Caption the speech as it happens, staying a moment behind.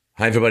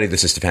Hi, everybody.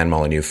 This is Stefan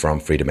Molyneux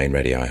from Free Domain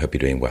Radio. I hope you're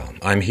doing well.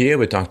 I'm here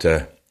with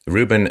Dr.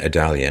 Ruben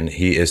Adalian.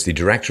 He is the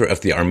director of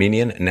the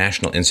Armenian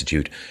National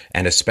Institute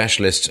and a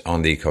specialist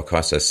on the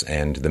Caucasus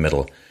and the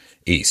Middle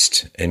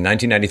East. In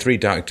 1993,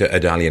 Dr.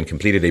 Adalian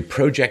completed a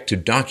project to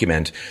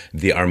document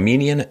the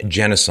Armenian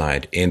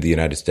genocide in the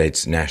United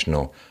States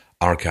National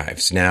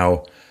Archives.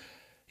 Now,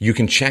 you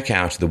can check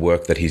out the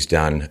work that he's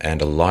done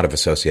and a lot of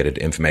associated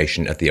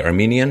information at the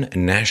Armenian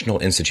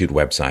National Institute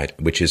website,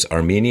 which is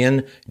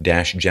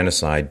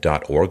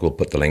armenian-genocide.org. We'll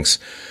put the links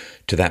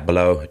to that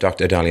below.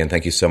 Dr. Adalian,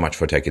 thank you so much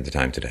for taking the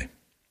time today.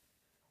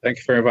 Thank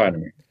you for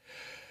inviting me.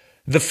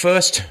 The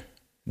first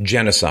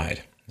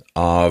genocide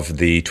of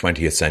the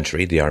 20th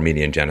century, the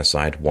Armenian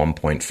genocide,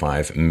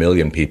 1.5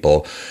 million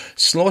people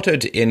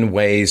slaughtered in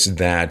ways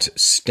that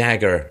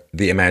stagger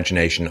the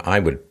imagination, I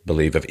would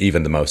believe, of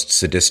even the most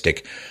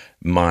sadistic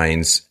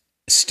minds,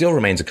 still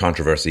remains a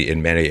controversy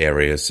in many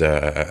areas.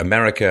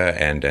 America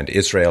and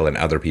Israel and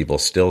other people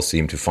still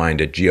seem to find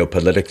it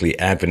geopolitically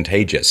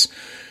advantageous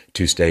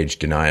to stage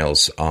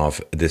denials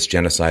of this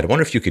genocide. I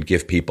wonder if you could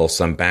give people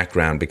some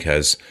background,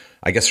 because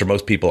I guess for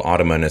most people,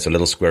 Ottoman is a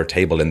little square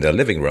table in their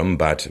living room,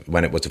 but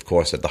when it was, of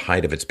course, at the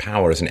height of its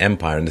power as an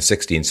empire in the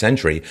 16th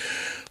century,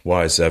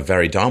 was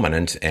very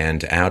dominant,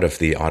 and out of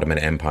the Ottoman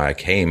Empire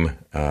came,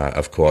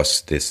 of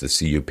course, the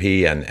CUP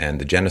and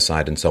the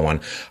genocide and so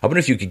on. I wonder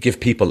if you could give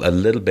people a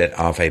little bit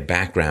of a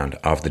background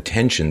of the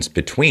tensions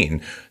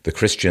between the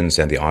Christians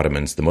and the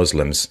Ottomans, the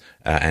Muslims,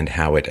 and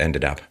how it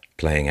ended up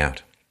playing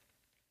out.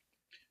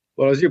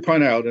 Well, as you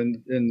point out,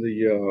 in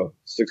the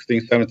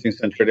 16th, 17th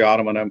century, the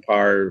Ottoman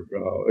Empire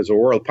is a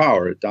world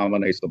power. It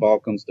dominates the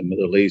Balkans, the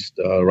Middle East,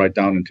 right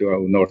down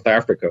into North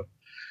Africa.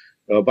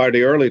 By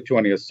the early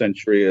 20th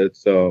century,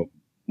 it's a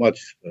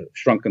much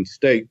shrunken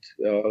state,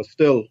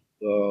 still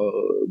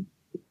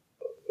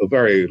a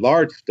very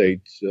large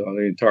state,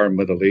 the entire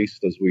Middle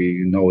East as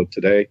we know it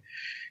today.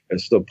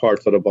 It's still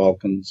parts of the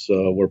Balkans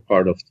were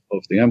part of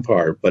the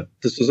empire. But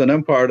this is an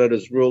empire that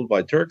is ruled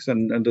by Turks,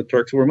 and the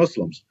Turks were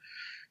Muslims.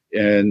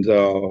 And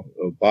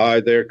by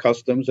their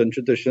customs and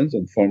traditions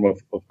and form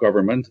of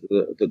government,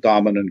 the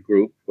dominant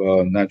group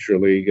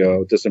naturally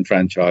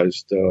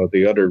disenfranchised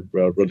the other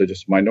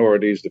religious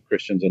minorities, the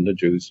Christians and the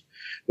Jews,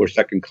 were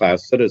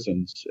second-class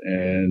citizens,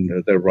 and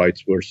their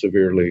rights were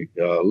severely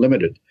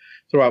limited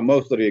throughout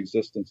most of the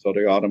existence of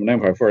the Ottoman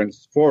Empire. For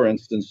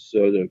instance,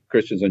 the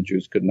Christians and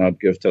Jews could not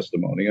give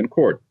testimony in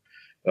court,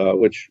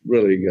 which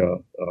really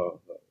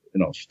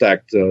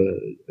stacked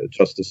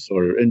justice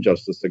or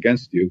injustice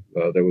against you.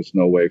 There was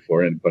no way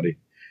for anybody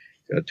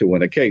to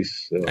win a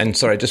case. And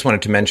sorry, I just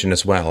wanted to mention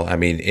as well, I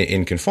mean,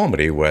 in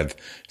conformity with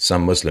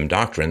some Muslim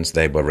doctrines,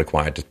 they were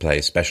required to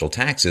pay special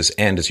taxes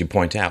and, as you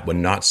point out, were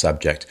not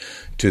subject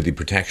to the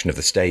protection of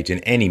the state in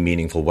any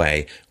meaningful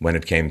way when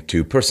it came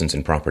to persons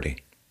and property.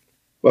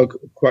 Well,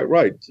 quite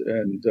right.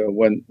 And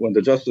when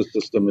the justice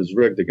system is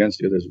rigged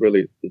against you, there's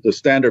really the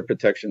standard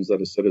protections that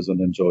a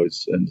citizen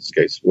enjoys in this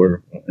case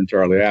were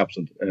entirely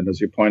absent. And as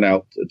you point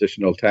out,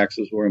 additional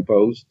taxes were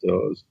imposed,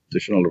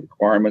 additional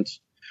requirements.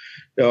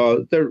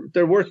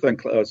 There were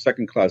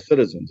second-class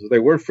citizens. They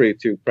were free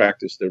to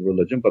practice their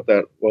religion, but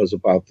that was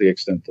about the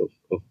extent of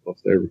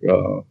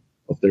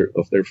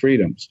their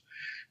freedoms.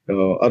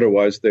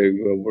 Otherwise, they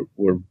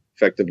were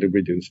effectively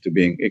reduced to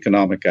being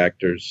economic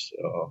actors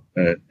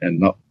and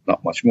not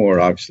much more.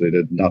 Obviously, they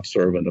did not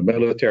serve in the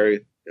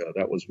military.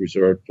 That was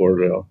reserved for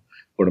the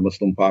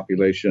Muslim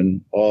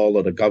population. All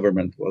of the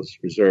government was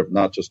reserved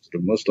not just to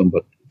the Muslim,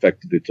 but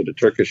effectively to the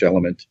Turkish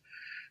element.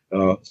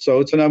 So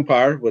it's an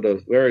empire with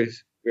a very,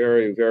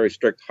 very, very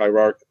strict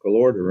hierarchical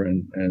order,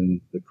 and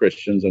the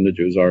Christians and the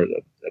Jews are at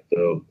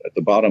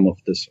the bottom of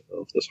this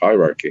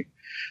hierarchy.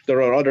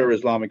 There are other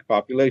Islamic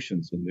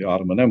populations in the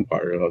Ottoman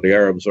Empire. The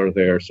Arabs are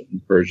there,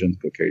 some Persians,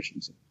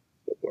 Caucasians, and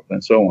so forth,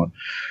 and so on.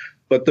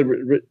 But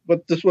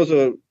this was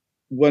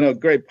when a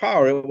great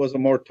power, it was a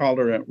more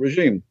tolerant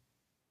regime.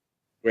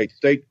 Great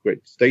state,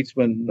 great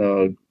statesman,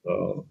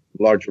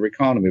 larger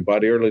economy. By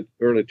the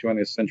early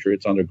 20th century,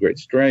 it's under great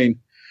strain.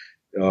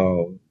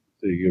 The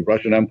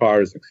Russian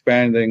Empire is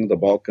expanding. The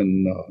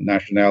Balkan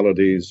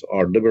nationalities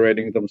are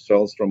liberating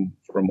themselves from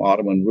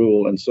Ottoman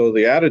rule. And so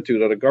the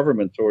attitude of the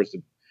government towards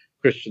the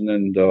Christian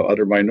and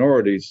other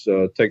minorities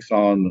takes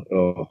on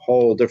a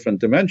whole different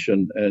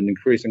dimension and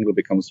increasingly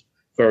becomes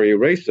very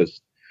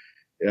racist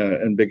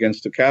and begins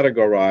to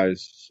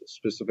categorize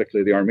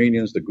specifically the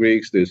Armenians, the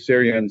Greeks, the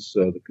Assyrians,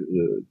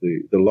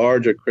 the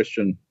larger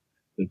Christian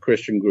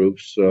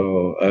groups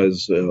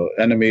as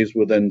enemies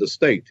within the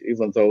state,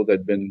 even though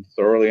they'd been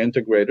thoroughly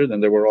integrated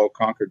and they were all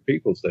conquered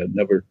peoples that had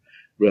never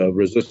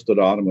resisted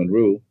Ottoman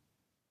rule.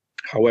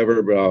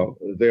 However,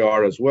 they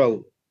are as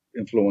well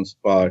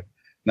influenced by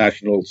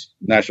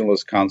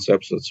nationalist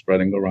concepts that's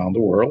spreading around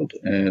the world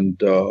and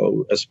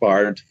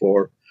aspired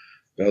for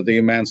the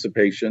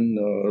emancipation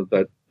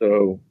that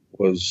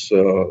was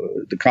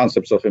the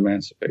concepts of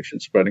emancipation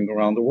spreading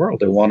around the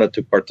world. They wanted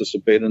to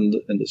participate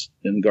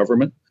in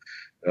government.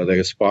 They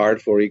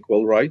aspired for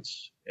equal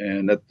rights.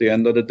 And at the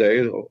end of the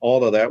day,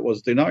 all of that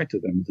was denied to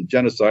them. The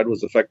genocide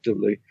was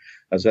effectively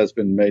as has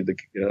been made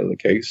the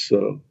case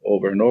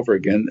over and over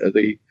again,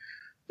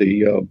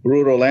 the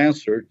brutal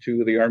answer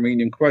to the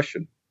Armenian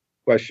question.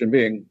 Question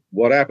being,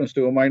 what happens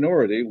to a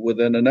minority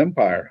within an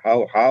empire?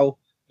 How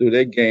do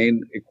they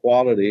gain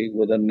equality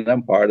within an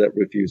empire that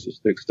refuses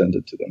to extend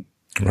it to them?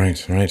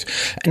 Right, right.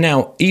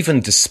 Now, even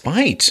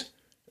despite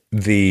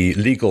the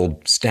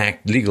legal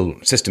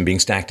system being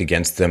stacked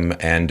against them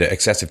and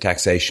excessive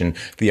taxation,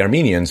 the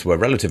Armenians were a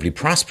relatively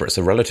prosperous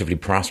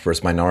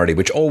minority,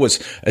 which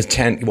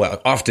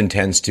often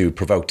tends to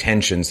provoke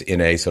tensions in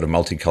a sort of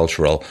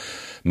multicultural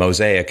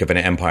mosaic of an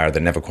empire that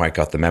never quite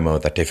got the memo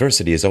that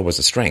diversity is always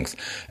a strength.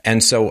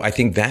 And so I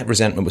think that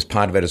resentment was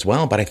part of it as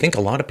well. But I think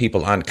a lot of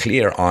people aren't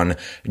clear on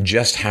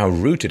just how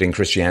rooted in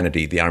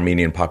Christianity the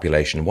Armenian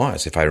population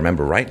was. If I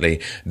remember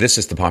rightly, this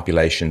is the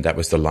population that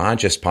was the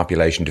largest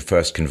population to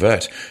first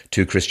convert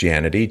to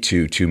Christianity,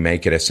 to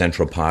make it a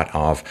central part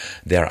of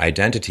their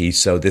identity.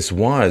 So this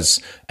was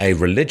a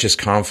religious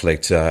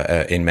conflict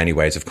in many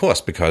ways, of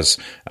course, because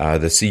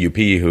the CUP,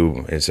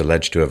 who is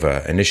alleged to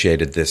have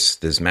initiated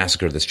this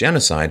massacre, this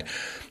genocide,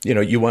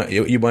 you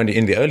weren't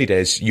in the early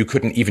days. You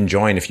couldn't even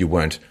join if you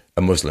weren't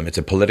a Muslim. It's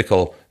a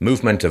political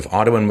movement of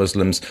Ottoman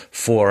Muslims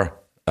for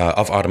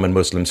Ottoman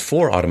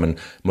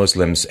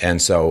Muslims,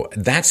 and so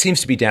that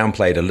seems to be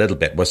downplayed a little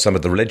bit. Was some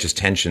of the religious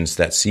tensions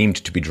that seemed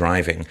to be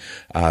driving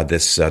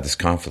this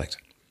conflict?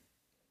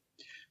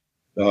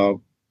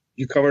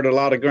 You covered a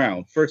lot of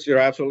ground. First, you're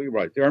absolutely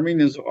right. The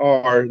Armenians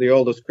are the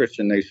oldest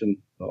Christian nation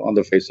on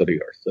the face of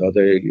the earth.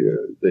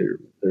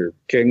 Their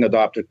king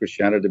adopted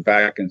Christianity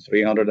back in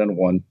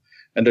 301,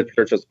 and the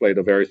church has played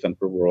a very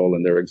central role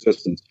in their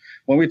existence.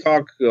 When we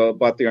talk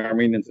about the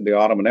Armenians in the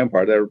Ottoman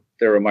Empire,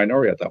 they're a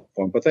minority at that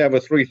point, but they have a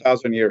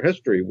 3,000-year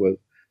history with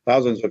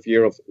thousands of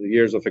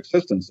years of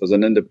existence as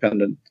an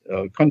independent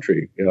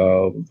country.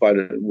 But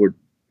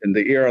in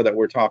the era that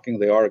we're talking,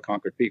 they are a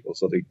conquered people,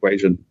 so the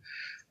equation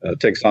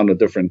takes on a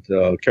different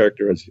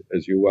character,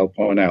 as you well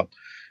point out.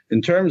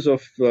 In terms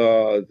of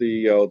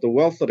the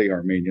wealth of the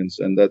Armenians,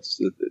 and it's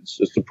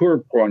a poor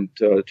point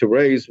to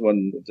raise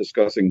when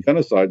discussing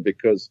genocide,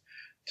 because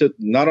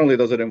not only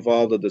does it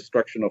involve the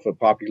destruction of a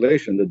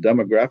population, the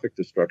demographic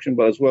destruction,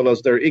 but as well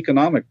as their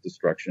economic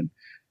destruction.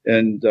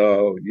 And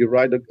you're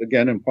right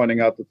again in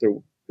pointing out that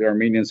the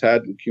Armenians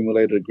had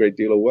accumulated a great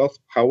deal of wealth.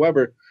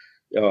 However,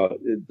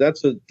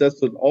 that's an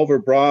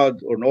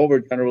overbroad or an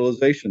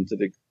overgeneralization to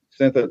the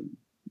extent that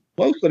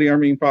most of the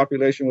Armenian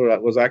population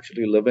was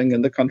actually living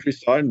in the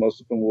countryside.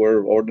 Most of them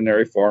were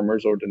ordinary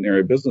farmers,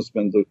 ordinary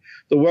businessmen.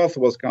 The wealth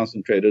was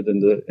concentrated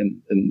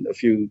in a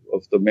few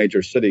of the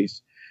major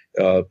cities,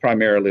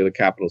 primarily the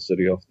capital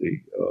city of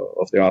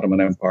the Ottoman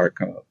Empire,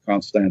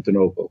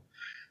 Constantinople.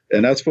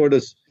 And as for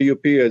the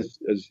CUP,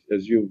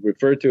 as you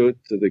referred to it,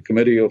 to the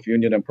Committee of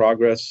Union and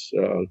Progress,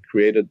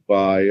 created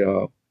by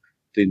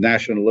the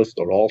nationalist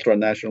or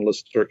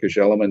ultra-nationalist Turkish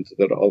element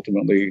that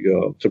ultimately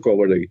took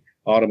over the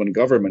Ottoman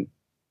government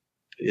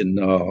in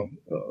the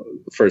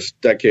first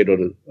decade of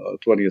the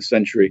 20th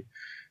century.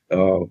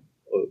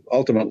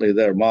 Ultimately,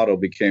 their motto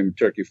became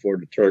Turkey for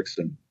the Turks,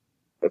 and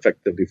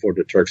effectively for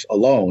the Turks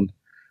alone,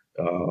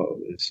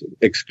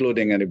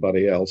 excluding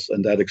anybody else.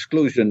 And that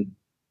exclusion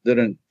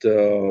didn't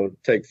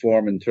take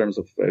form in terms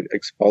of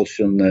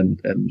expulsion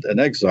and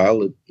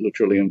exile. It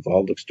literally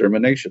involved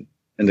extermination,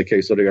 in the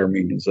case of the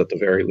Armenians at the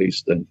very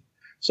least, and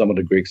some of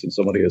the Greeks and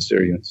some of the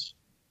Assyrians.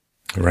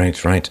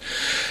 Right, right.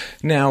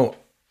 Now,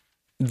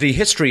 the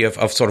history of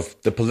sort of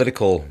the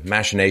political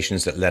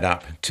machinations that led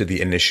up to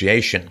the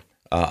initiation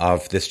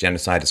of this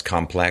genocide is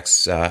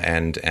complex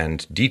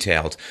and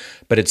detailed.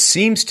 But it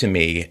seems to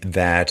me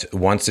that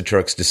once the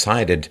Turks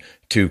decided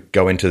to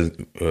go into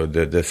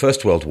the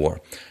First World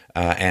War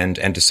and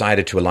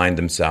decided to align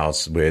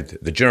themselves with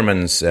the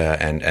Germans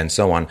and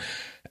so on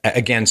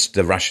against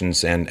the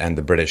Russians and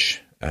the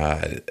British,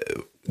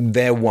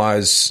 there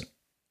was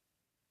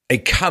a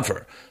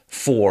cover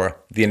for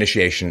the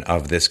initiation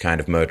of this kind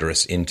of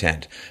murderous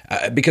intent.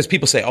 Because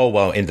people say, oh,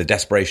 well, in the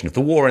desperation of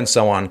the war and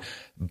so on,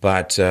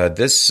 but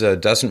this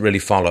doesn't really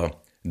follow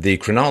the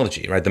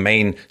chronology, right? The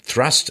main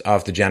thrust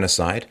of the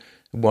genocide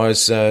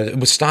was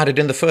started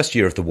in the first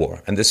year of the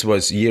war, and this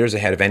was years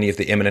ahead of any of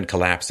the imminent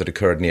collapse that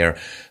occurred near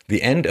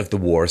the end of the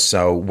war.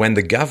 So when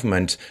the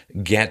government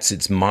gets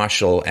its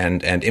martial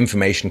and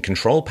information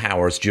control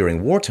powers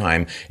during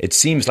wartime, it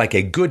seems like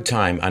a good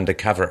time under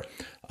cover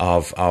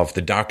of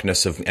the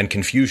darkness and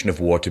confusion of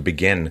war to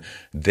begin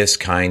this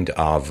kind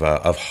of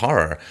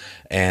horror,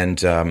 and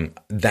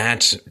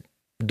that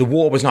the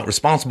war was not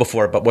responsible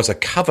for it, but was a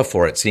cover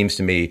for it, seems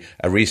to me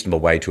a reasonable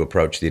way to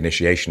approach the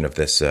initiation of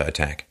this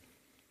attack.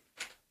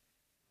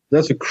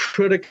 That's a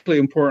critically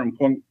important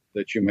point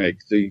that you make,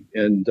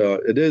 and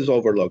it is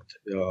overlooked.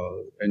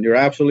 And you're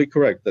absolutely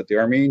correct that the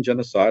Armenian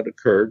genocide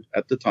occurred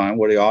at the time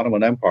where the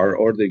Ottoman Empire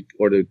or the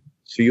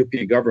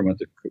CUP government,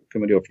 the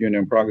Committee of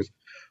Union and Progress,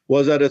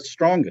 was at its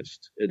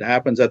strongest. It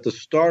happens at the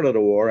start of the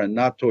war and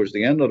not towards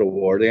the end of the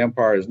war. The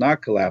empire is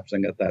not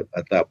collapsing at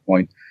that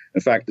point.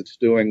 In fact, it's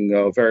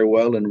doing very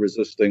well in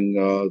resisting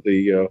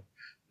the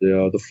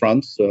the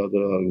fronts,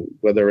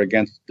 whether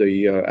against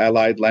the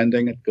Allied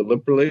landing at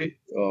Gallipoli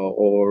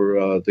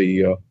or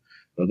the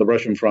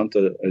Russian front,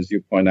 as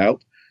you point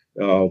out.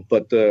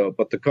 But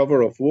the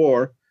cover of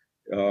war,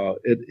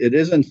 it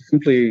isn't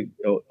simply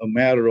a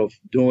matter of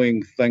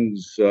doing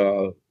things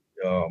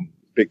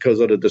because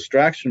of the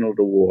distraction of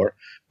the war,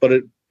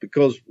 but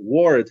because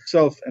war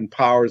itself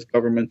empowers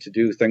government to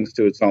do things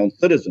to its own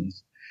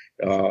citizens.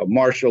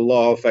 Martial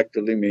law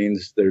effectively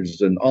means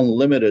there's an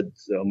unlimited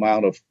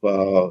amount of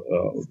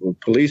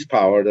police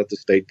power that the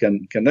state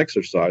can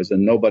exercise,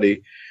 and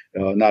nobody,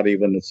 not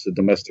even its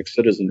domestic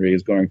citizenry,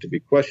 is going to be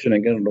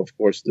questioning it. And of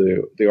course,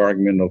 the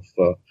argument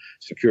of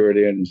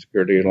security and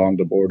insecurity along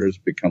the borders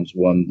becomes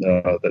one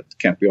that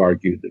can't be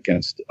argued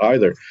against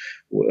either.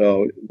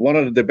 One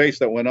of the debates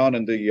that went on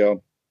in the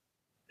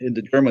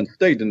German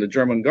state, in the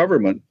German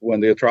government,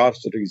 when the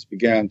atrocities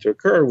began to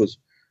occur, was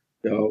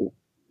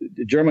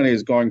Germany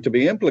is going to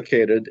be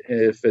implicated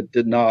if it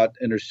did not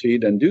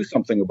intercede and do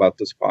something about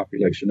this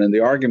population. And the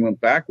argument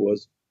back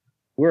was,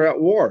 we're at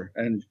war,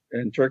 and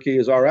Turkey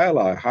is our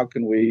ally. How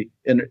can we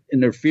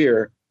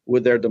interfere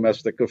with their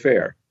domestic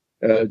affair?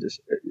 And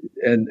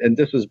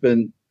this has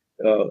been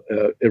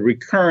a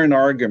recurrent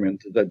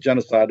argument that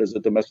genocide is a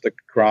domestic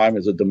crime,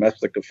 is a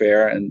domestic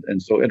affair,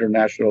 and so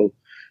international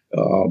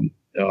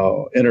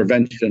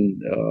intervention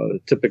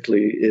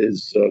typically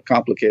is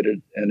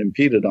complicated and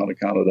impeded on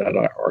account of that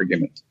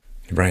argument.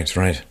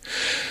 Right.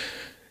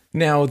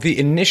 Now, the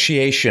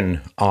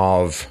initiation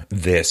of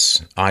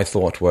this, I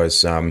thought,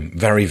 was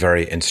very,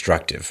 very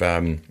instructive.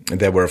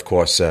 There were, of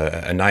course,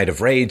 a night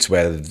of raids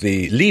where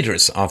the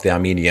leaders of the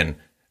Armenian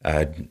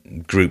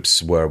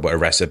groups were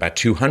arrested, about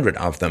 200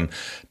 of them.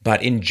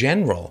 But in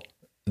general,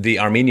 the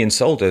Armenian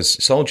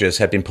soldiers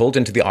had been pulled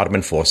into the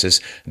Ottoman forces.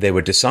 They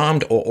were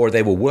disarmed or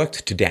they were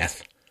worked to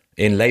death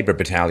in labor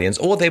battalions,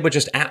 or they were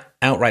just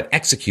outright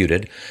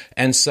executed.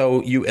 And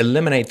so you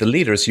eliminate the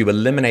leaders, you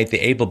eliminate the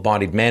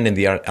able-bodied men in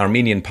the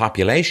Armenian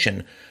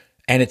population.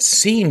 And it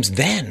seems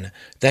then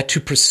that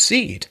to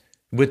proceed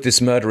with this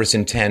murderous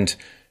intent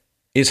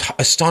is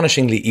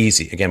astonishingly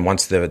easy. Again,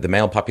 once the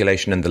male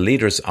population and the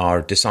leaders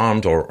are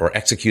disarmed or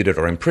executed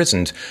or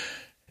imprisoned,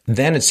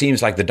 then it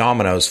seems like the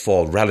dominoes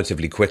fall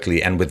relatively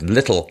quickly and with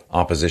little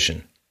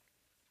opposition.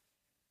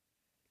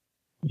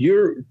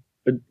 You're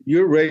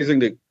raising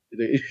the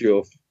issue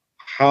of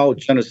how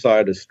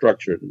genocide is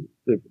structured.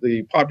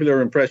 The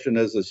popular impression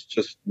is it's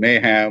just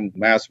mayhem,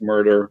 mass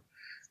murder,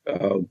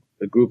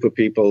 a group of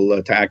people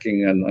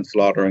attacking and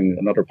slaughtering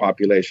another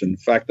population. The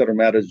fact of the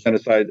matter is,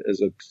 genocide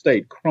is a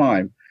state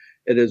crime.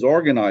 It is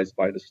organized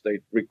by the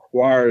state,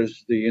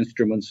 requires the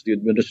instruments, the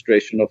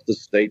administration of the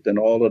state, and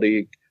all of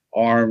the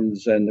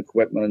arms and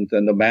equipment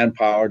and the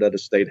manpower that a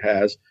state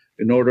has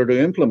in order to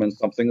implement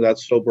something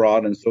that's so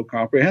broad and so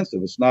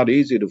comprehensive. It's not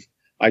easy to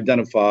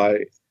identify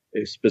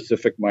a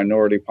specific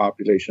minority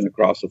population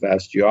across a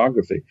vast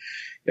geography.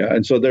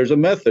 And so there's a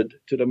method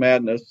to the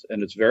madness,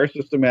 and it's very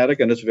systematic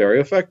and it's very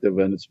effective,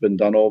 and it's been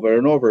done over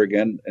and over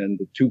again. And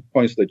the 2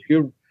 points that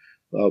you're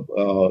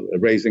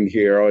raising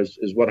here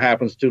is what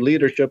happens to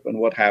leadership and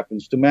what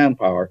happens to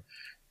manpower.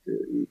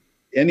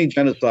 Any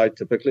genocide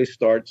typically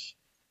starts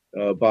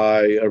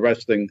by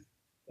arresting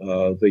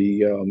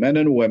the men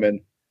and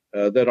women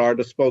that are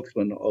the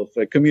spokesmen of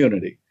a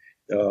community.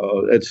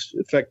 It's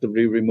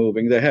effectively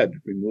removing the head,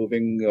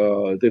 removing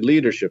the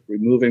leadership,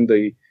 removing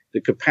the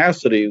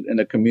capacity in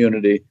a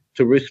community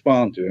to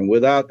respond to. And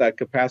without that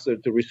capacity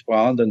to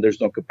respond, then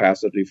there's no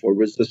capacity for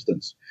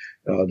resistance.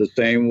 The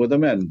same with the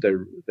men.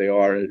 They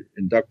are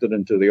inducted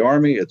into the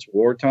army. It's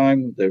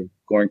wartime.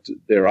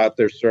 They're out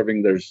there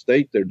serving their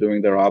state. They're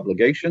doing their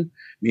obligation,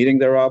 meeting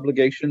their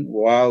obligation,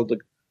 while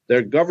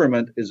their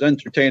government is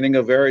entertaining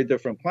a very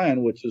different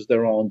plan, which is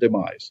their own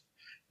demise.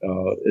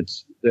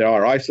 They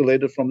are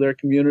isolated from their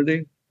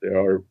community.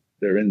 They're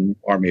in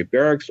army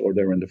barracks or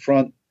they're in the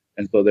front,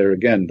 and so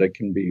they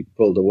can be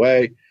pulled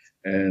away,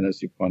 and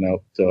as you point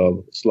out,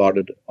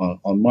 slaughtered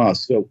en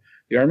masse. So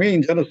the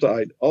Armenian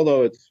genocide,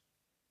 although it's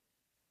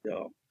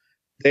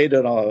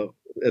dated,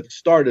 its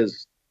start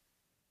is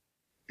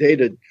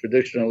dated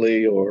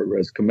traditionally or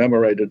as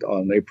commemorated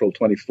on April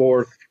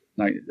 24th,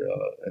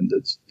 and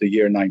it's the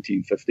year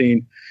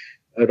 1915.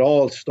 It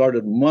all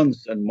started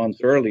months and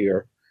months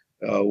earlier.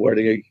 Where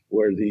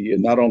the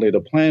not only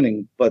the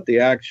planning but the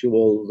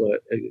actual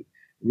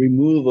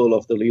removal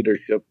of the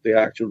leadership, the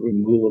actual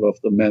removal of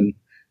the men,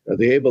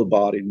 the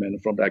able-bodied men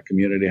from that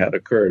community had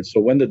occurred. So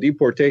when the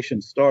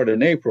deportation started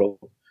in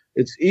April,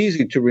 it's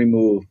easy to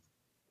remove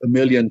 1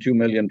 million, 2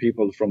 million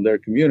people from their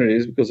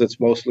communities because it's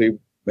mostly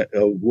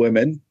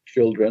women,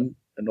 children,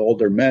 and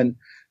older men,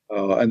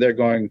 and they're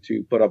going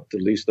to put up the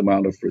least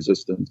amount of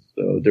resistance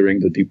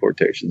during the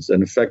deportations.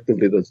 And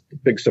effectively, the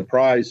big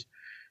surprise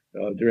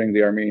during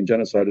the Armenian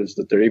genocide is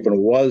that there even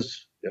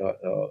was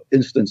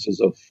instances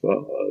of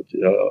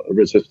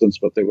resistance,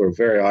 but they were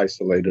very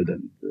isolated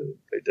and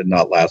they did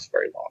not last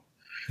very long.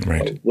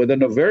 Right.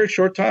 Within a very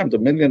short time, the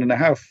 1.5 million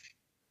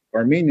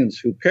Armenians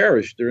who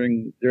perished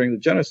during the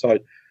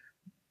genocide,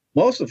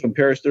 most of them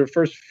perished the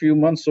first few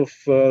months of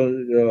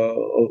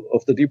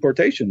the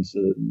deportations,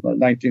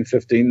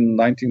 1915,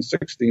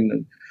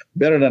 1916.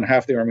 Better than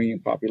half the Armenian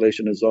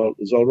population is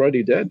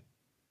already dead.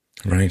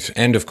 Right.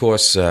 And of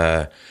course,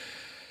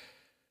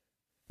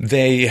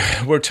 they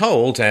were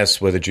told, as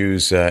were the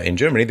Jews in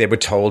Germany, they were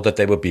told that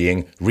they were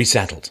being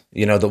resettled.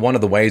 You know, one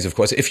of the ways, of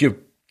course, if you're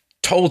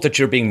told that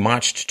you're being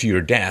marched to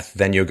your death,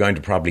 then you're going to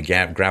probably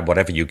grab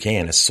whatever you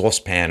can, a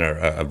saucepan or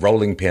a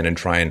rolling pin, and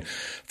try and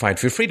fight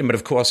for freedom. But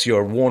of course,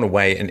 you're worn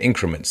away in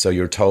increments. So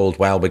you're told,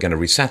 well, we're going to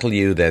resettle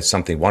you. There's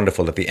something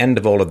wonderful at the end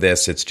of all of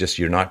this. It's just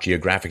you're not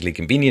geographically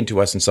convenient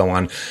to us and so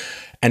on.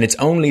 And it's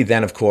only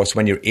then, of course,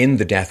 when you're in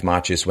the death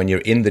marches, when you're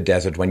in the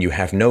desert, when you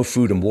have no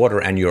food and water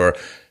and you're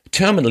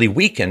terminally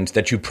weakened,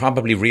 that you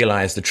probably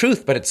realize the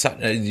truth. But it's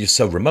you're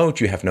so remote,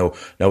 you have no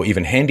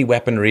even handy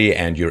weaponry,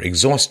 and you're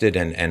exhausted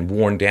and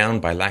worn down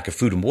by lack of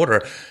food and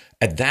water.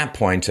 At that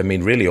point, I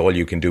mean, really all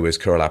you can do is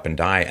curl up and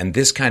die. And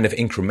this kind of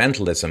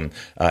incrementalism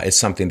is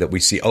something that we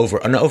see over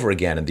and over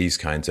again in these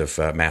kinds of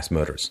mass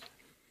murders.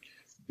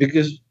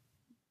 Because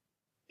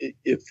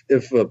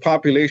if a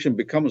population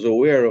becomes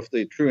aware of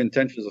the true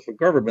intentions of a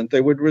government, they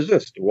would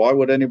resist. Why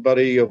would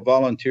anybody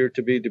volunteer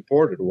to be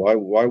deported? Why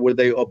would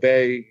they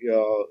obey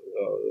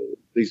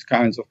these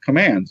kinds of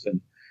commands?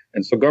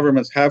 And so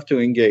governments have to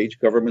engage.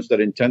 Governments that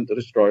intend to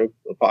destroy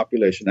a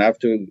population have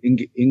to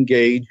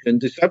engage in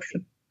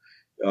deception.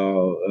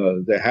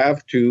 They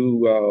have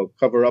to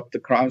cover up the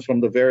crimes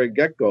from the very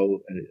get-go,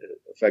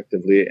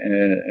 effectively.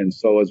 And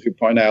so, as we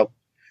point out,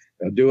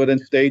 do it in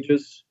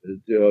stages,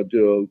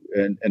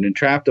 and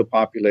entrap the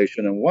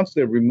population. And once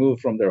they're removed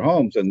from their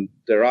homes and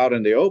they're out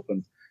in the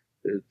open,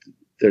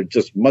 they're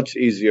just much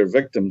easier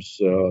victims,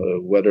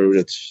 whether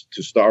it's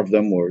to starve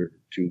them or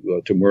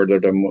to murder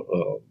them,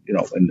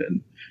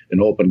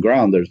 in open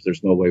ground.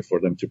 There's no way for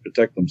them to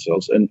protect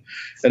themselves. And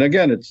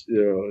again, it's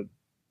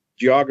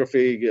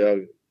geography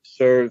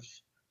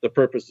serves the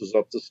purposes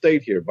of the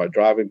state here by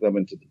driving them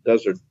into the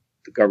desert.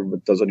 The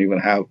government doesn't even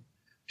have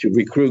to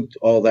recruit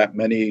all that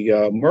many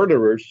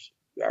murderers.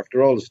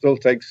 After all, it still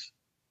takes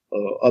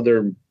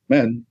other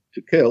men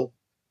to kill.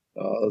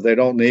 They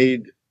don't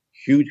need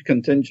huge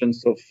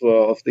contingents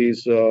of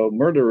these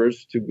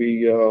murderers to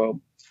be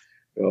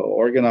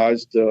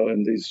organized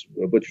in these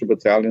butcher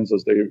battalions,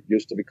 as they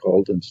used to be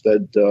called.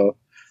 Instead,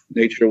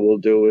 nature will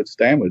do its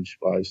damage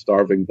by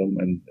starving them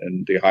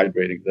and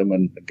dehydrating them.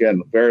 And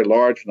again, very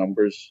large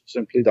numbers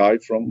simply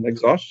died from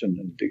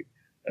exhaustion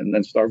and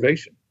then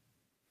starvation.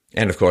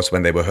 And of course,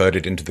 when they were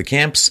herded into the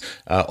camps,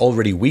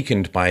 already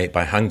weakened by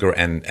hunger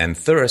and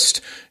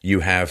thirst, you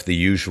have the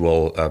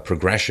usual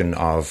progression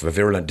of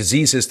virulent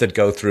diseases that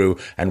go through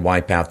and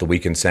wipe out the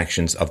weakened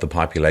sections of the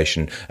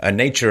population.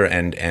 Nature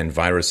and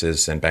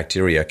viruses and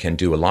bacteria can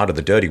do a lot of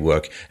the dirty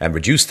work and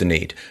reduce the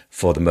need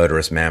for the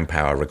murderous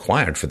manpower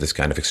required for this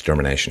kind of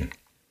extermination.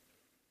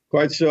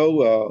 Quite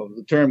so.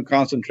 The term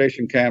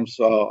concentration camps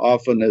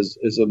often is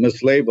a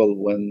mislabel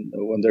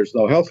when there's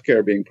no health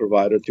care being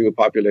provided to a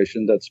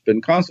population that's been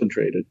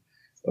concentrated.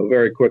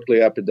 Very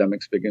quickly,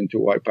 epidemics begin to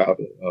wipe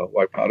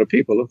out a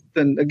people.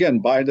 Then again,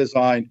 by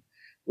design,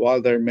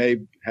 while there may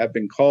have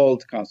been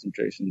called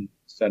concentration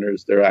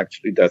centers, they're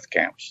actually death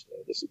camps.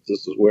 This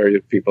is where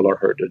people are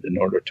herded in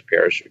order to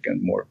perish again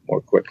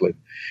more quickly.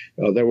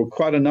 There were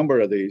quite a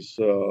number of these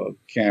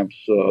camps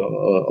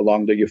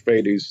along the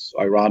Euphrates,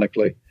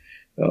 ironically.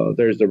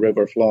 There's the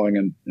river flowing,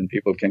 and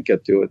people can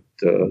get to it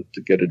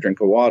to get a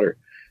drink of water,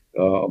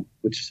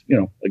 which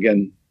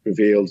again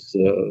reveals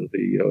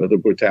the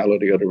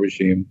brutality of the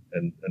regime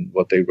and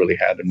what they really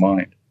had in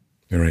mind.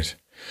 Right,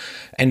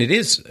 and it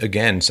is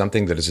again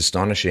something that is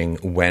astonishing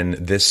when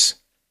this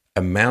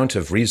amount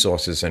of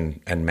resources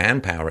and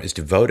manpower is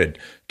devoted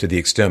to the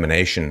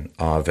extermination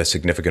of a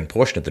significant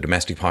portion of the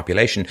domestic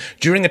population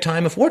during a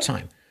time of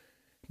wartime.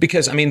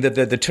 Because, I mean,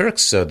 the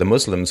Turks, the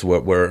Muslims,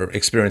 were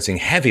experiencing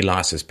heavy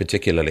losses,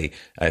 particularly,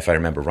 if I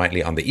remember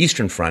rightly, on the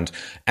Eastern Front,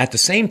 at the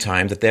same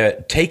time that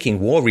they're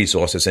taking war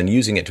resources and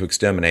using it to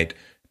exterminate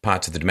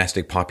parts of the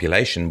domestic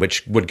population,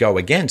 which would go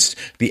against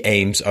the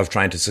aims of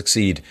trying to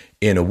succeed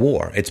in a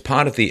war. It's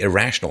part of the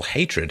irrational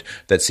hatred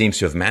that seems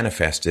to have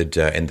manifested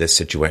in this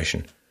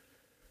situation.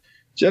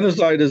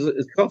 Genocide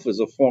itself is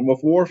a form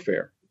of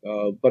warfare,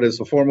 but it's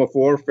a form of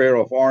warfare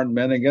of armed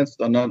men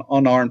against an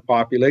unarmed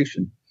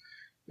population.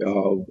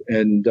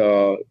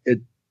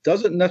 It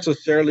doesn't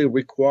necessarily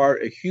require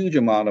a huge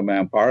amount of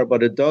manpower,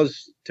 but it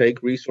does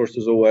take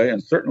resources away,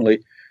 and certainly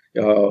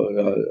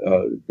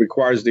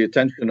requires the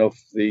attention of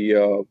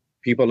the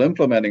people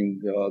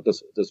implementing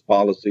this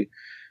policy.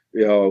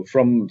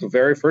 From the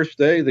very first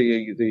day,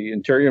 the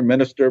interior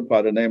minister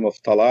by the name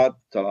of Talat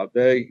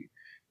Bey,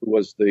 who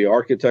was the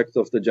architect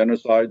of the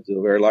genocide,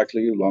 very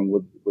likely along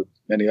with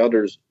many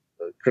others,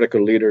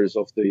 critical leaders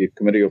of the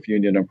Committee of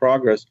Union and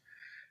Progress,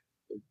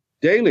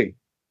 daily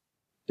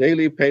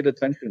paid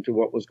attention to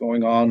what was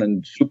going on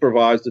and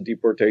supervised the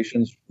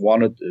deportations,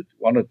 wanted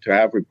to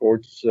have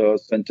reports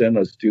sent in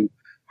as to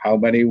how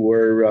many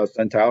were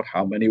sent out,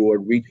 how many were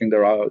reaching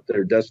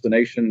their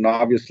destination. And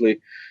obviously,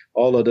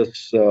 all of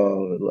this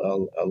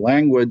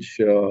language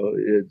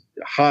it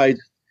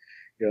hides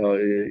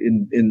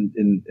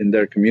in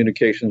their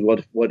communications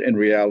what in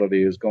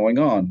reality is going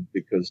on,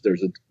 because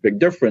there's a big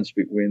difference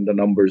between the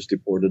numbers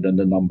deported and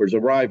the numbers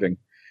arriving.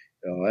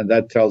 And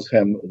that tells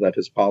him that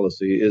his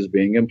policy is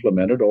being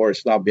implemented, or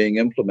it's not being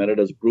implemented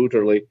as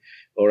brutally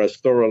or as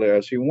thoroughly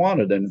as he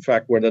wanted. And in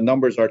fact, where the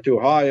numbers are too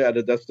high at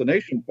a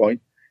destination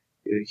point,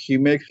 he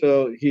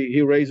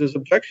raises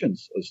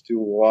objections as to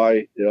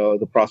why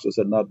the process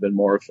had not been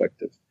more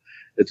effective.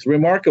 It's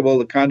remarkable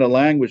the kind of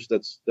language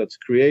that's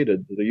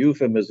created, the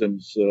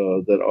euphemisms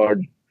that are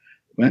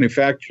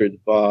manufactured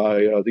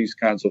by these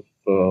kinds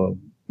of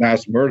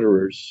mass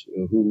murderers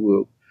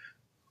who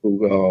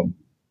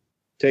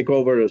take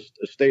over a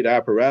state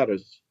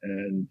apparatus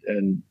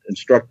and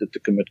instruct it to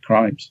commit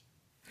crimes.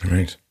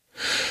 Right.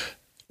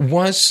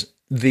 Was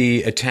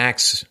the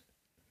attacks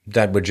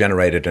that were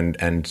generated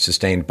and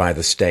sustained by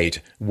the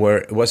state,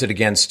 was it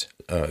against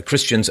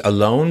Christians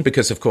alone?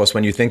 Because, of course,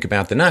 when you think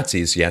about the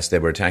Nazis, yes, they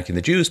were attacking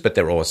the Jews, but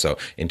there were also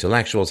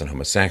intellectuals and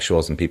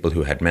homosexuals and people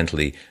who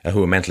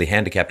were mentally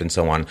handicapped and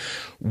so on.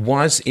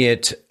 Was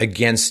it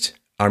against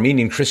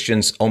Armenian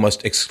Christians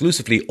almost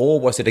exclusively, or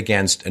was it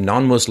against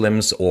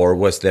non-Muslims, or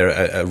was there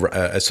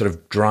a sort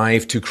of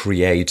drive to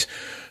create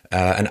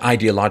an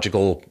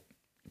ideological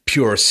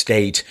pure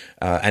state,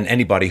 and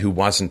anybody who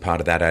wasn't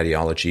part of that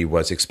ideology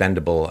was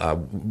expendable?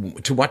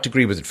 To what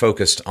degree was it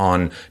focused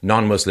on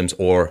non-Muslims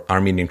or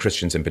Armenian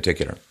Christians in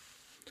particular?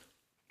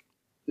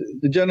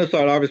 The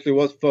genocide obviously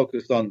was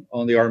focused on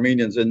the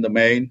Armenians in the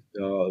main,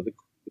 the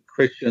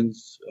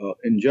Christians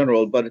in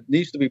general, but it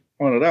needs to be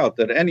pointed out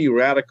that any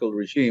radical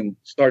regime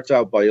starts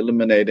out by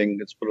eliminating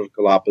its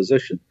political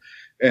opposition.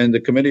 And the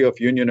Committee of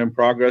Union and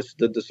Progress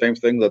did the same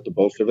thing that the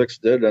Bolsheviks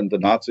did and the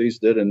Nazis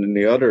did and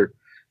any other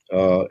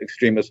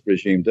extremist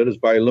regime did, is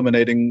by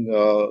eliminating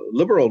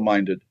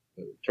liberal-minded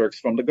Turks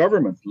from the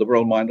government,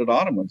 liberal-minded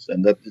Ottomans.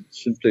 And that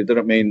simply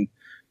didn't mean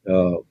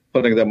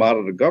putting them out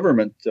of the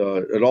government.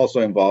 It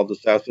also involved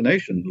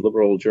assassination,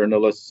 liberal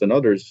journalists and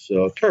others,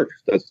 Turks,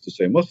 that's to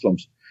say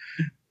Muslims.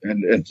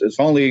 And it's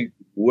only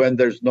when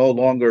there's no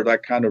longer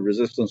that kind of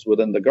resistance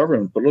within the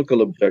government,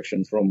 political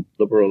objection from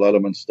liberal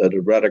elements, that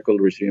a radical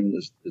regime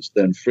is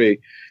then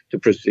free to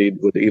proceed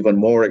with even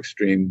more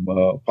extreme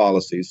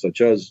policies, such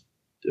as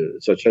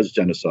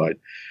genocide.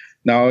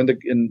 Now, in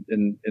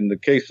the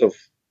case of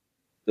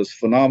this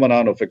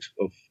phenomenon of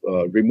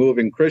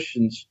removing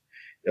Christians,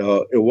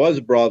 it was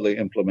broadly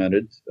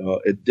implemented.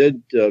 It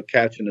did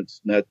catch in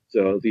its net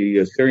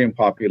the Syrian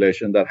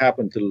population that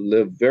happened to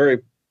live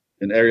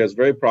in areas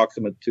very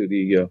proximate to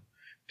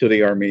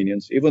the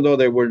Armenians, even though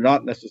they were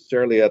not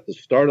necessarily at the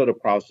start of the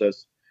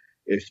process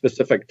a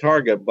specific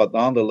target, but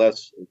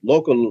nonetheless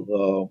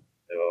local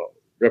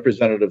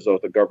representatives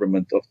of the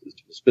government,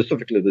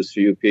 specifically the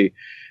CUP,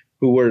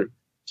 who were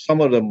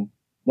some of the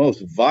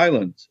most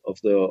violent of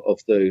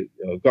the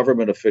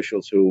government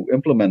officials who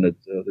implemented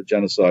the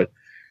genocide.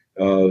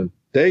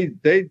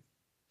 They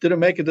didn't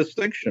make a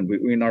distinction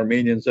between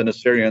Armenians and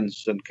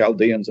Assyrians and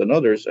Chaldeans and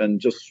others, and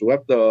just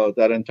swept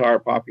that entire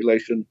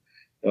population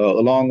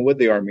along with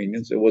the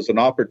Armenians. It was an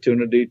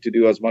opportunity to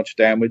do as much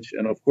damage.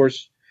 And of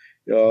course,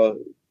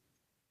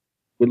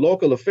 with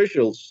local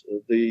officials,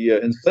 the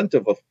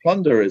incentive of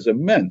plunder is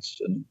immense.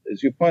 And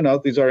as you point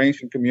out, these are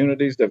ancient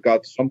communities. They've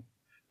got some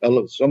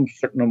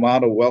certain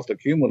amount of wealth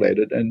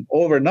accumulated. And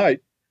overnight,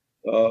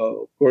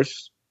 of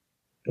course,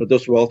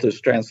 this wealth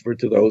is transferred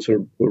to those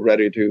who are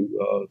ready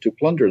to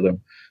plunder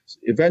them.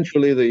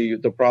 Eventually,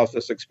 the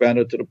process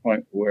expanded to the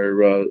point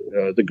where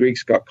the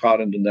Greeks got caught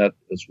in the net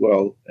as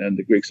well, and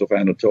the Greeks of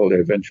Anatolia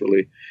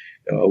eventually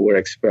were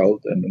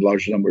expelled, and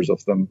large numbers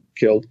of them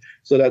killed.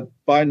 So that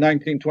by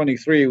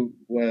 1923,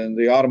 when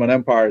the Ottoman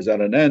Empire is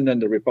at an end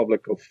and the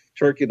Republic of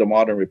Turkey, the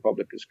modern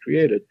republic, is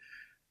created,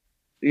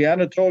 the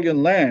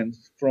Anatolian land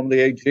from the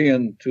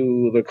Aegean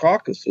to the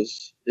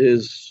Caucasus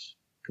is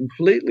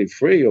completely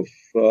free of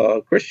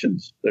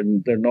Christians.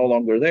 They're no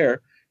longer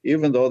there,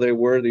 even though they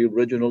were the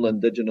original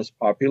indigenous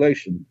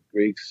population, the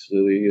Greeks,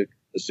 the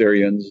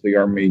Assyrians, the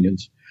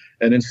Armenians.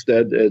 And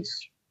instead,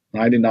 it's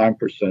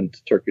 99%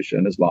 Turkish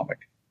and Islamic.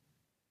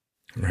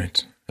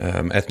 Right.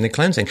 Ethnic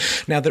cleansing.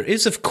 Now, there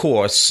is, of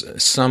course,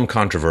 some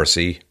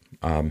controversy,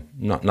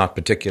 not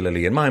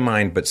particularly in my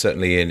mind, but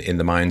certainly in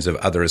the minds of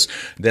others.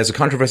 There's a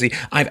controversy.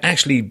 I've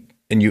actually,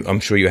 and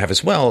I'm sure you have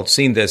as well,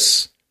 seen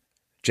this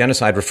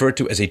genocide referred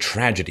to as a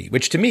tragedy,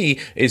 which to me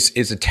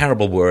is a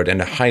terrible word and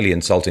a highly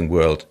insulting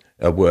word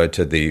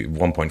to the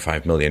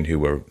 1.5 million who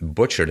were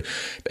butchered.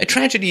 A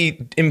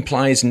tragedy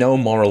implies no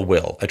moral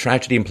will. A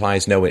tragedy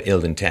implies no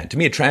ill intent. To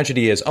me, a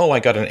tragedy is, I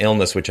got an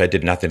illness which I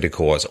did nothing to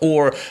cause,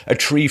 or a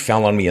tree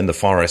fell on me in the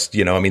forest.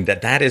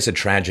 That is a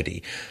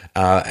tragedy.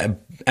 And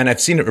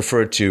I've seen it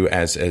referred to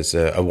as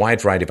a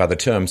wide variety of other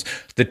terms.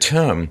 The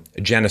term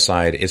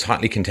genocide is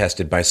hotly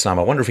contested by some.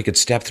 I wonder if we could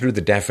step through the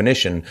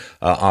definition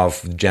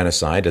of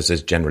genocide as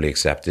is generally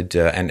accepted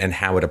and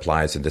how it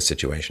applies in this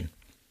situation.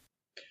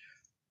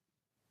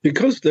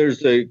 Because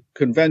there's a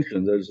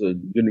convention, there's a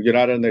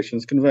United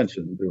Nations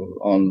Convention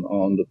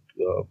on the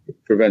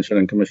prevention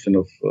and commission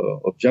of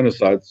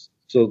genocides.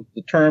 So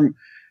the term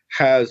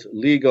has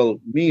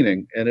legal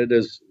meaning, and it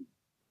is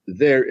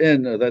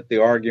therein that the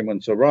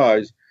arguments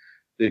arise.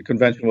 The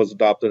convention was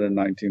adopted in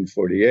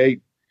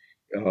 1948.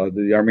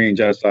 The Armenian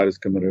genocide is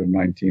committed in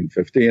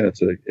 1915.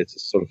 It's a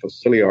sort of a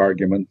silly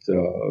argument.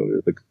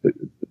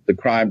 The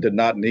crime did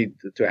not need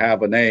to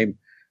have a name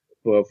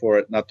for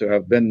it not to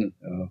have been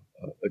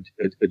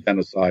a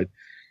genocide.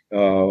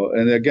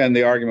 And again,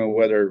 the argument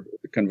whether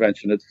the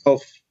convention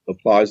itself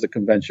applies, the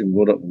convention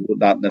would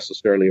not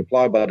necessarily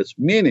apply, but its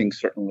meaning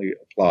certainly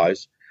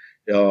applies,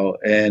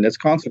 and its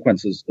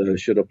consequences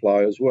should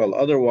apply as well.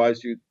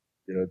 Otherwise,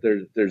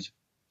 there's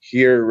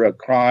here a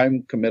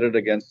crime committed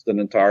against an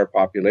entire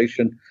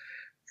population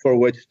for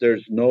which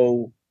there's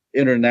no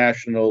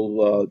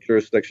international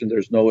jurisdiction,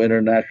 there's no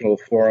international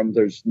forum,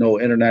 there's no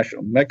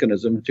international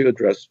mechanism to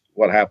address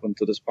what happened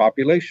to this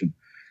population.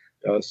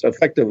 So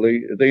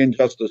effectively, the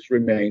injustice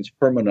remains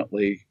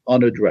permanently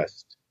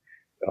unaddressed.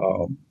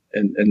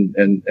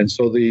 And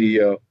so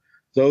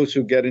those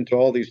who get into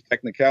all these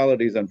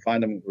technicalities and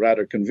find them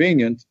rather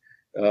convenient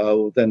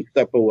then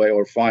step away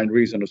or find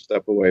reason to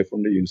step away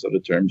from the use of the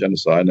term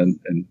genocide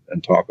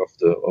and talk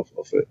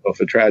of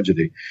a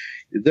tragedy.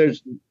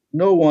 There's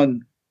no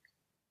one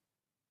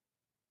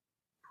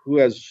who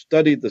has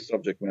studied the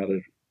subject matter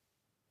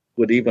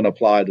would even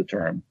apply the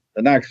term.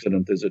 An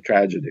accident is a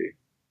tragedy.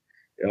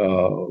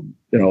 An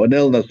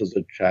illness is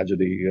a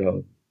tragedy.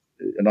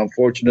 An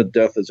unfortunate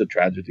death is a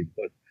tragedy.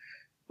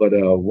 But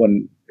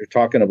when you're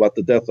talking about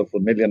the death of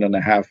 1.5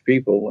 million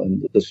people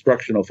and the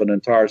destruction of an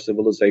entire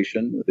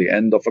civilization, the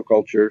end of a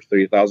culture,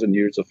 3,000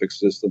 years of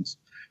existence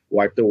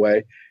wiped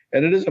away,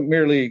 and it isn't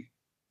merely,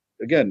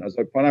 again, as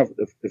I point out,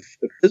 if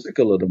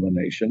physical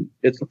elimination,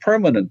 it's a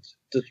permanent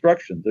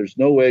destruction. There's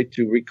no way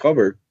to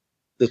recover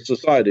this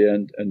society,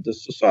 and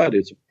this society,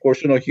 it's a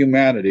portion of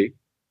humanity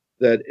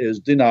that is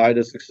denied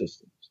its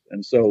existence.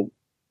 And so,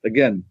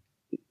 again,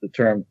 the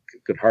term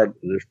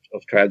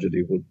of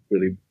tragedy would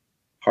really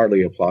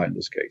hardly apply in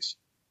this case.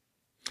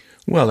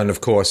 Well, and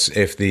of course,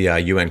 if the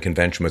UN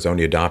Convention was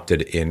only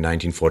adopted in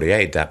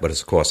 1948, that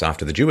was, of course,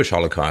 after the Jewish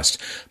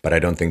Holocaust. But I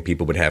don't think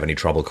people would have any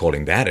trouble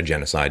calling that a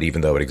genocide,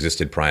 even though it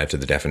existed prior to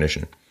the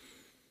definition.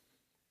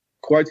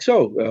 Quite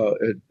so.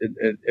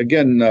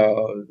 Again,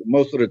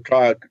 most of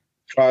the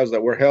trials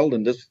that were held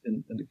in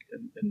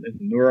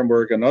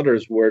Nuremberg and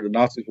others, where the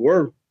Nazis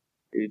were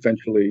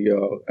eventually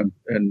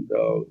and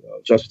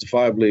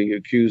justifiably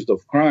accused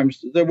of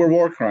crimes, there were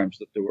war crimes,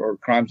 that there were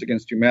crimes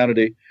against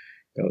humanity.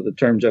 The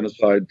term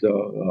genocide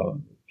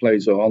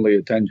plays only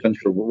a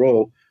tangential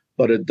role,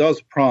 but it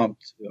does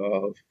prompt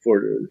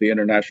for the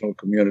international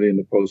community in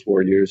the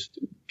post-war years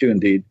to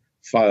indeed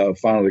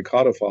finally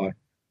codify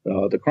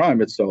the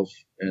crime itself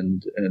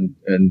and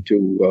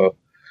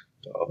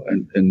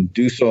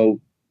do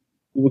so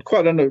with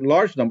quite a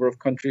large number of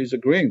countries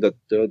agreeing that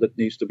that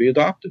needs to be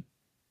adopted.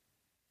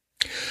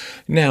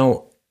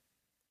 Now,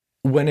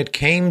 when it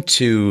came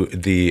to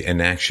the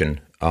enaction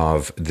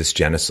of this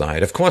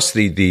genocide, of course,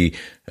 the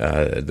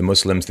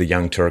Muslims, the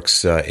Young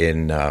Turks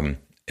in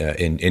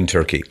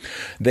Turkey,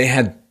 they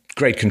had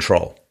great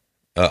control,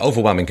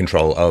 overwhelming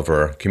control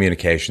over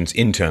communications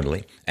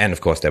internally. And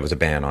of course, there was a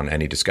ban on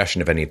any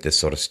discussion of any of this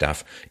sort of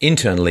stuff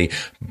internally.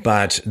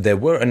 But there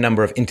were a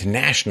number of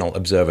international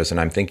observers, and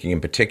I'm thinking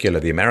in particular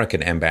the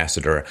American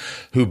ambassador,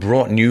 who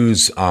brought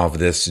news of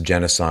this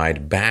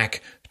genocide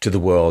back to the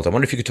world. I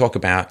wonder if you could talk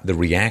about the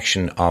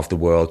reaction of the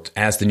world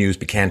as the news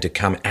began to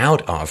come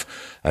out of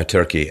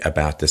Turkey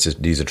about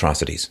these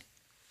atrocities.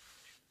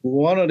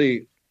 One of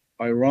the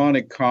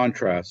ironic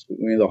contrasts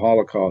between the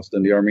Holocaust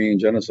and the Armenian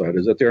genocide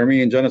is that the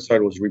Armenian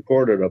genocide was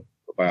reported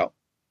about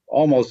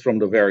almost from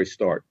the very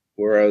start,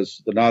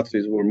 whereas the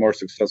Nazis were more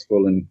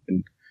successful in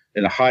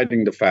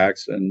hiding the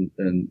facts, and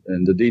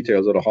the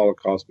details of the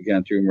Holocaust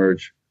began to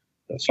emerge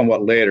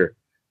somewhat later,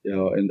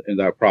 in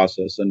that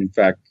process. And in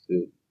fact,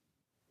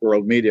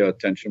 world media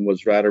attention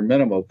was rather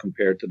minimal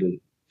compared to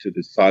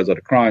the size of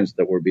the crimes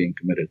that were being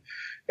committed.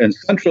 And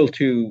central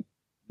to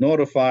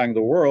notifying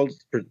the world,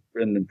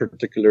 and in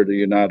particular the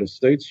United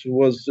States,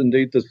 was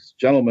indeed this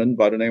gentleman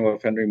by the name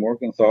of Henry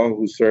Morgenthau,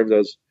 who served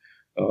as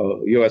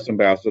U.S.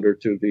 ambassador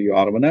to the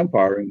Ottoman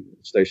Empire and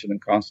stationed in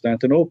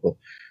Constantinople.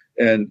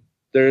 And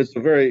there's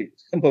a very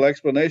simple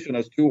explanation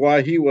as to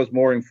why he was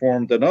more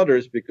informed than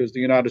others, because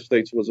the United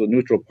States was a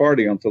neutral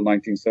party until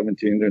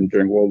 1917 and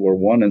during World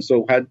War I, and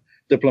so had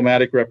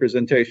diplomatic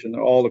representation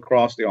all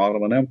across the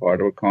Ottoman Empire.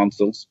 There were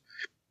consuls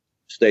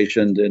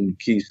stationed in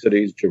key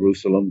cities,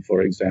 Jerusalem,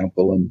 for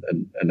example,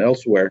 and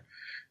elsewhere.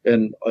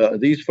 And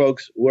these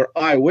folks were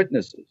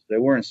eyewitnesses. They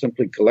weren't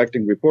simply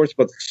collecting reports,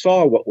 but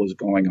saw what was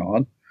going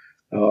on.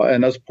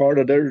 And as part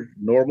of their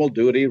normal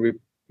duty,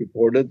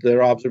 reported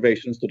their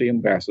observations to the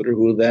ambassador,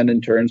 who then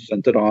in turn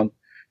sent it on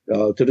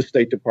to the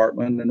State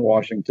Department in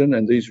Washington.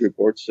 And these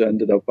reports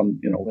ended up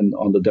on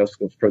the desk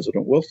of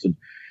President Wilson.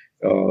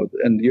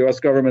 And the U.S.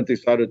 government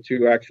decided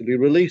to actually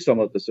release some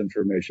of this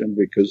information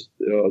because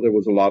there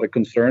was a lot of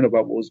concern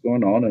about what was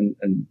going on, and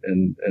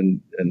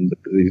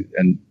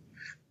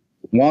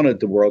wanted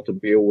the world to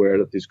be aware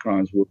that these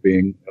crimes were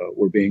being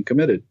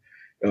committed.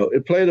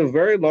 It played a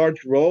very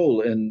large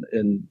role in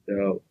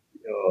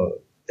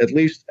at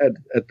least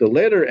at the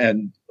later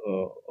end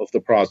of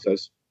the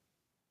process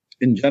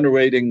in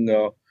generating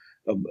a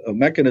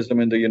mechanism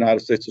in the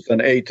United States to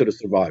send aid to the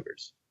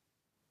survivors,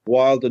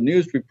 while the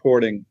news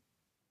reporting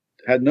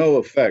had no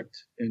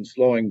effect in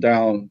slowing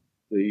down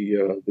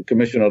the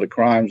commission of the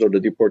crimes or the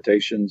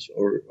deportations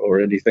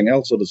or anything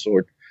else of the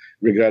sort,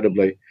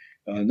 regrettably.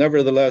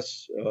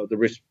 Nevertheless,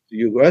 the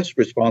U.S.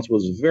 response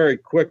was very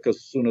quick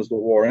as soon as the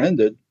war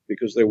ended,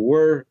 because there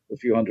were a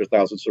few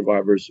 100,000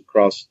 survivors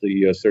across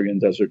the Syrian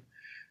desert,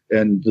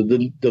 and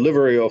the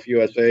delivery of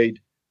U.S. aid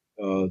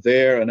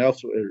there and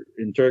elsewhere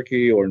in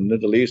Turkey or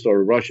Middle East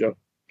or Russia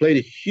played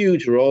a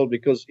huge role,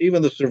 because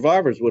even the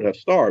survivors would have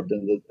starved,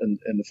 and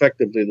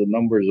effectively the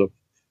numbers of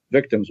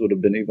victims would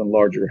have been even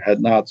larger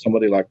had not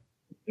somebody like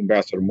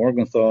Ambassador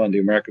Morgenthau and the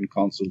American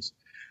consuls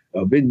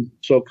been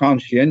so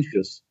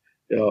conscientious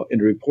in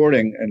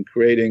reporting and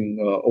creating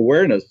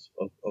awareness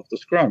of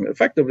this crime.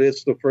 Effectively,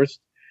 it's the first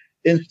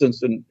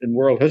instance in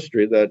world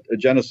history that a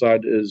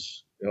genocide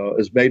is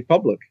made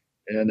public,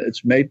 and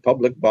it's made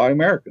public by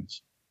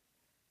Americans.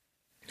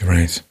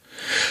 Right.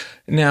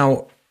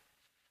 Now,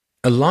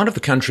 a lot of the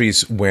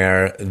countries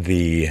where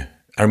the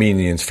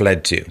Armenians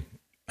fled to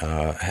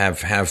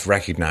have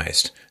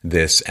recognized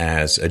this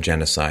as a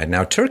genocide.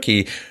 Now,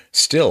 Turkey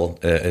still,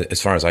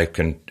 as far as I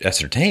can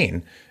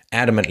ascertain,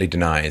 adamantly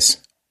denies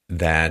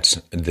that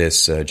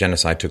this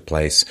genocide took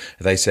place.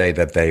 They say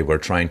that they were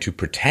trying to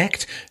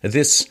protect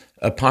this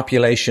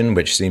population,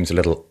 which seems a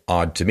little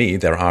odd to me.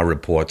 There are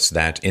reports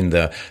that in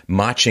the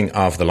marching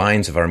of the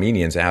lines of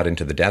Armenians out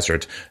into the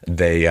desert,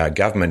 the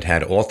government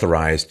had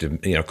authorized,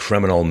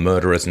 criminal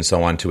murderers and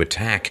so on to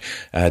attack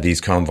these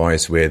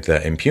convoys with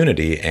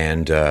impunity.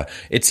 And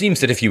it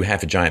seems that if you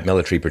have a giant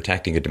military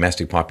protecting a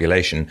domestic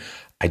population,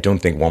 I don't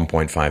think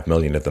 1.5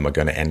 million of them are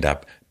going to end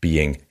up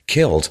being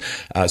killed.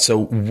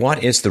 So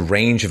what is the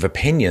range of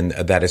opinion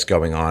that is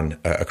going on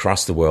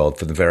across the world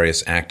for the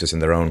various actors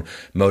and their own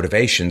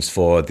motivations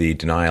for the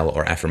denial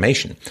or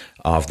affirmation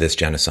of this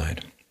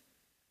genocide?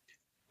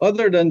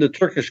 Other than the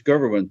Turkish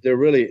government, there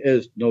really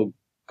is no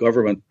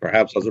government,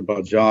 perhaps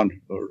Azerbaijan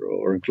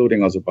or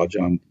including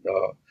Azerbaijan,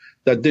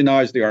 that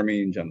denies the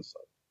Armenian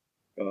genocide.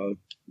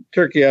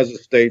 Turkey as a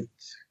state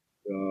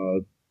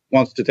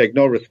wants to take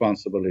no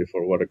responsibility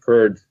for what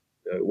occurred.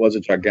 It was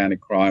a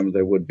gigantic crime.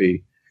 There would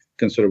be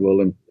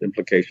considerable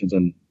implications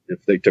and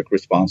if they took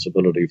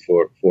responsibility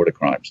for the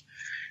crimes.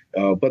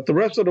 But the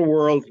rest of the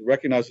world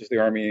recognizes the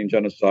Armenian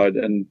genocide.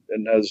 And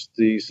as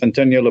the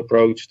centennial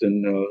approached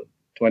in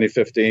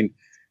 2015,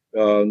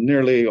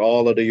 nearly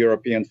all of the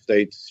European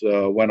states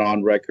went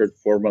on record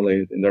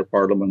formally in their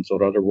parliaments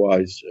or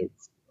otherwise,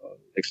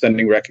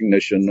 extending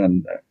recognition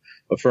and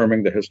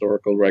affirming the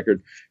historical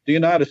record. The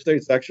United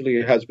States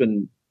actually has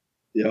been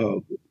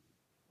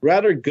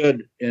rather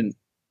good in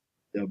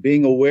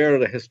being aware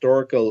of the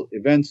historical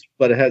events,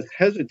 but it has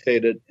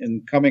hesitated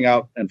in coming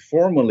out and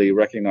formally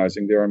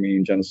recognizing the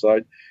Armenian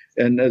genocide.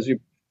 And as you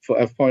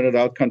have pointed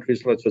out,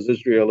 countries such as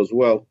Israel as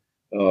well,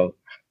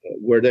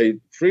 where they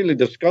freely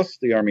discuss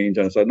the Armenian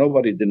genocide,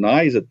 nobody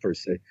denies it per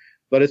se,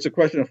 but it's a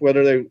question of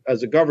whether they,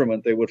 as a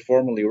government, they would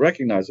formally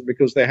recognize it,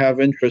 because they have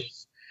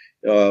interests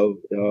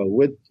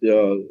with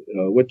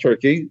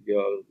Turkey,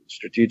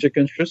 strategic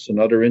interests and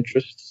other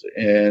interests,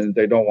 and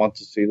they don't want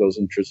to see those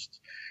interests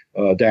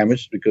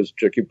damaged, because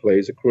Turkey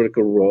plays a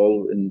critical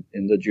role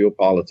in the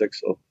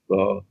geopolitics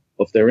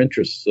of their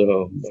interests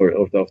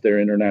or of their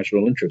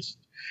international interests.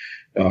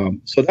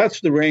 So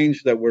that's the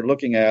range that we're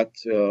looking at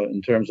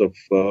in terms of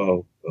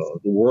the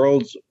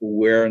world's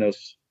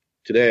awareness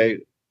today,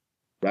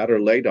 rather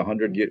late,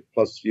 100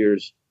 plus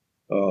years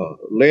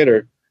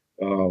later,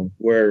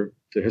 where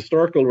the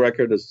historical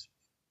record is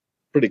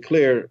pretty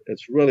clear.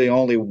 It's really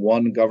only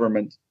one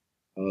government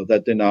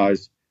that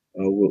denies,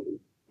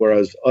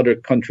 whereas other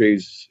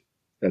countries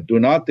that do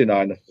not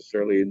deny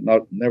necessarily,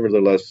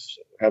 nevertheless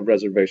have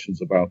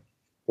reservations about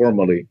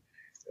formally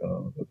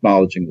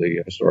acknowledging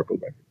the historical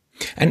record.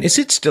 And is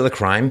it still a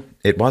crime?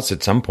 It was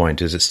at some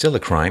point. Is it still a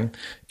crime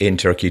in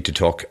Turkey to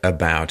talk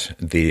about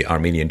the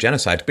Armenian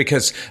genocide?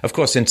 Because, of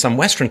course, in some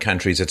Western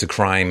countries, it's a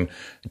crime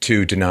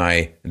to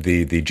deny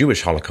the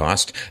Jewish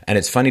Holocaust. And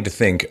it's funny to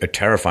think,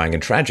 terrifying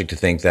and tragic to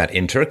think that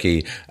in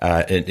Turkey,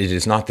 it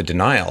is not the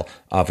denial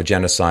of a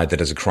genocide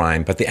that is a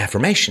crime, but the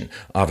affirmation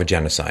of a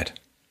genocide.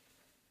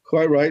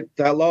 Quite right.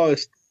 That law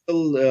is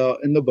still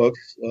in the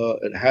books.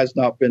 It has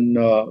not been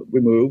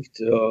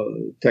removed.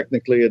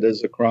 Technically, it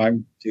is a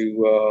crime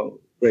to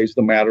raise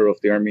the matter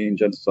of the Armenian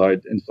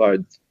genocide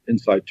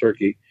inside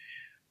Turkey.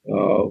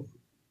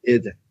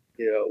 It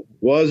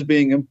was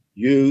being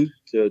used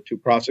to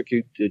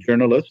prosecute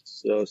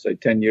journalists, say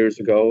 10 years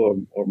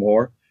ago or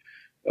more.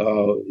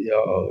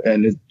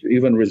 And it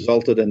even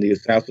resulted in the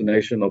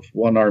assassination of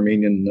one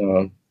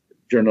Armenian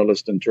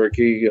journalist in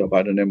Turkey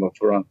by the name of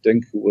Hrant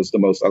Dink, who was the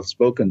most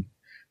outspoken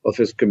of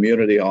his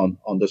community on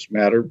this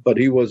matter. But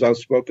he was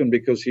outspoken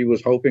because he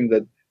was hoping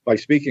that by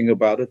speaking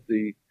about it,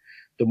 the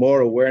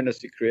more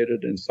awareness he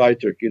created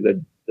inside Turkey,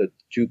 that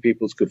Jew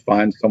peoples could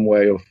find some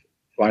way of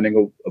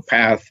finding a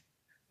path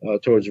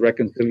towards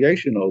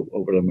reconciliation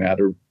over the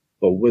matter.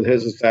 But with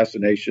his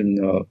assassination,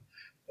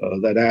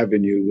 that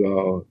avenue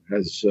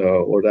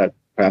or that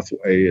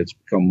pathway, it's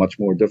become much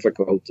more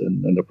difficult,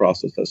 and the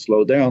process has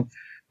slowed down.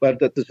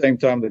 But at the same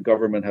time, the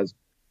government has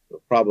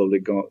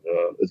probably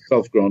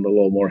itself grown a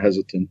little more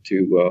hesitant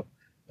to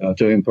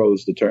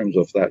impose the terms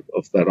of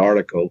that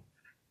article.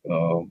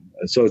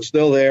 So it's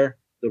still there.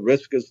 The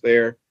risk is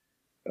there,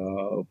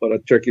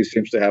 but Turkey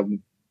seems to have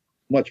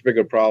much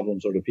bigger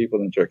problems, or the people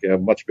in Turkey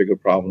have much bigger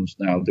problems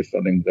now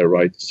defending their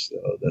rights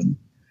than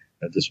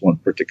this one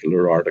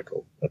particular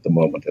article, at the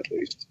moment at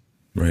least.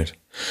 Right.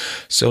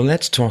 So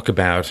let's talk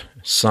about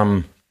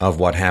some of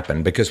what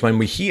happened, because when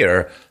we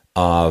hear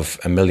of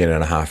 1.5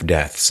 million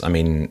deaths, I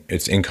mean,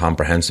 it's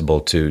incomprehensible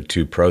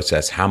to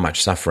process how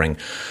much suffering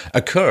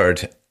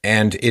occurred.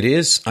 And it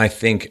is, I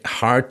think,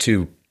 hard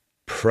to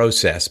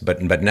process,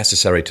 but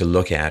necessary to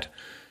look at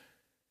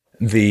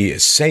the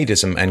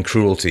sadism and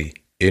cruelty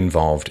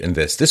involved in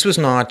this. This was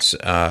not,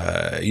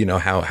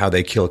 how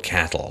they kill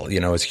cattle,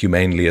 as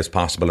humanely as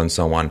possible and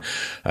so on.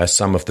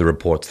 Some of the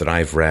reports that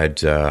I've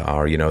read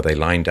are, they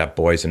lined up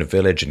boys in a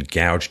village and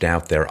gouged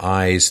out their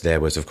eyes.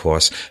 There was, of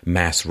course,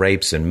 mass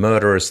rapes and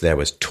murders. There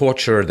was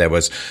torture. There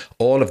was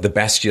all of the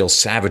bestial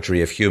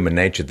savagery of human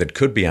nature that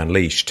could be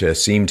unleashed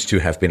seemed to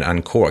have been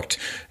uncorked,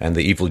 and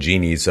the evil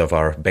genies of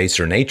our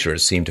baser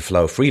natures seemed to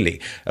flow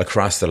freely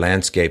across the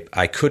landscape.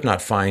 I could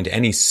not find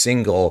any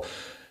single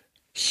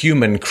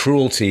human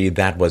cruelty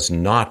that was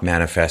not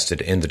manifested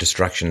in the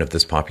destruction of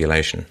this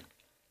population.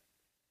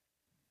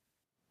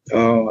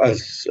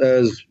 As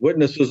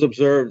witnesses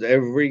observed,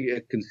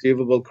 every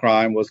conceivable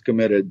crime was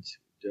committed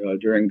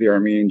during the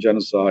Armenian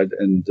genocide,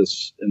 and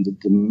the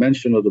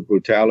dimension of the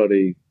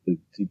brutality, the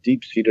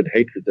deep-seated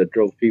hatred that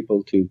drove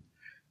people to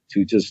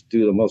just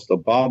do the most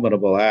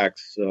abominable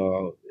acts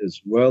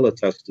is well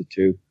attested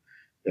to.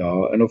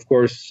 And of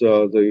course,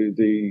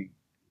 the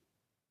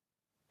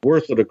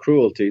worst of the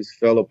cruelties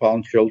fell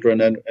upon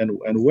children and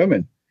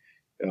women.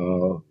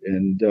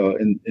 In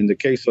the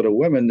case of the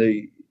women,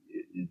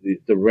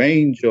 the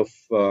range of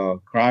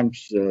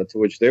crimes to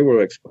which they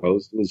were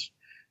exposed was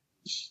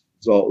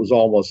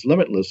almost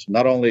limitless.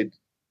 Not only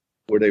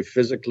were they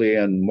physically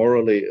and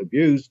morally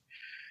abused,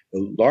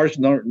 large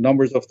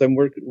numbers of them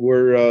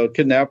were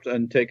kidnapped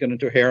and taken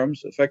into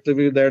harems.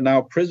 Effectively, they're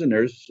now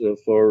prisoners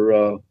for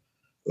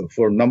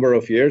a number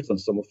of years, and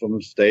some of them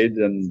have stayed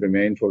and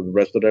remained for the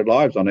rest of their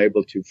lives,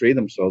 unable to free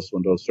themselves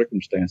from those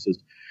circumstances.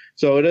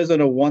 So it isn't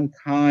a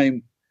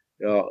one-time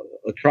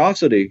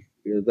atrocity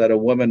that a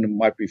woman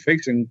might be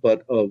facing,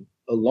 but a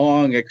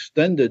long,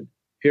 extended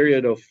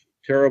period of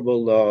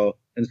terrible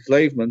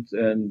enslavement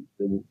and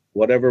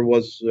whatever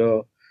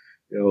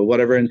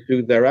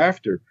ensued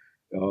thereafter.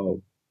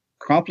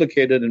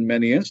 Complicated in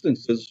many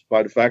instances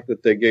by the fact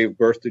that they gave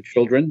birth to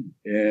children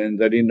and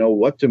they didn't know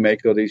what to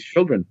make of these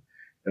children.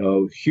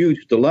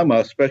 Huge dilemma,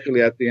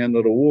 especially at the end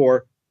of the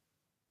war,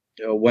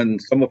 when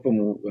some of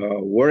them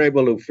were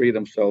able to free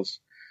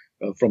themselves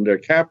from their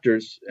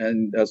captors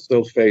and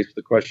still face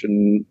the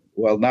question,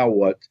 well, now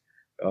what?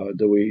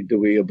 Do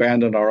we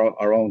abandon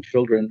our own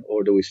children,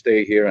 or do we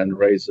stay here and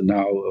raise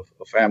now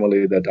a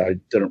family that I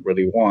didn't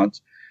really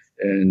want?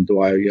 And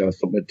do I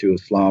submit to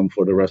Islam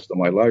for the rest of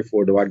my life,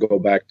 or do I go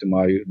back to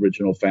my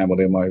original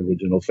family and my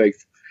original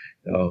faith?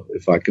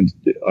 If I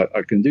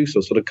can do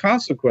so. So the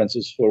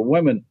consequences for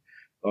women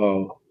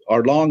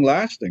are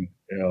long-lasting,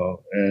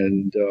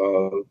 and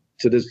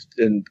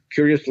and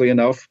curiously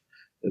enough,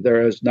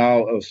 there is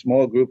now a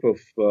small group of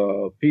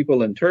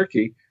people in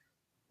Turkey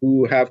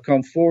who have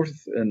come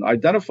forth and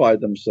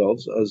identified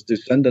themselves as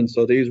descendants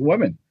of these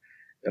women,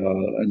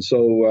 and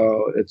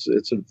so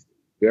it's a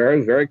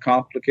very, very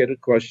complicated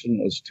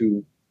question as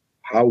to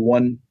how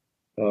one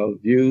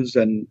views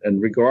and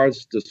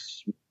regards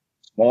this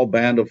small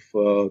band of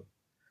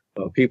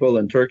people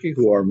in Turkey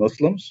who are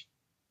Muslims,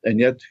 and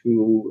yet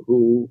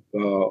who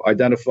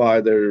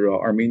identify their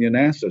Armenian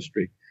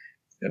ancestry.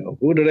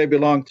 Who do they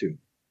belong to?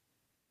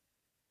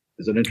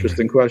 Is an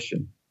interesting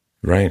question.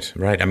 Right.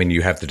 I mean,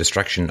 you have the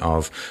destruction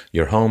of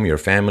your home, your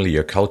family,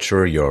 your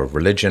culture, your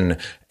religion,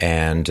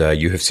 and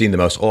you have seen the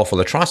most awful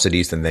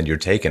atrocities, and then you're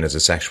taken as a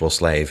sexual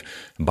slave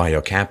by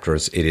your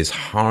captors. It is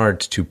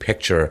hard to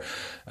picture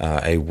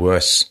a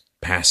worse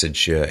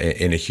passage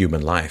in a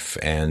human life,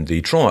 and the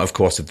trauma, of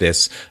course, of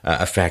this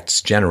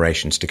affects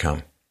generations to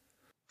come.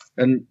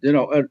 And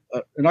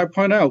and I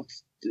point out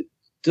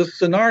this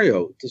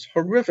scenario, this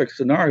horrific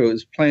scenario,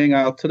 is playing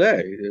out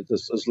today.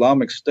 This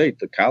Islamic State,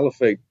 the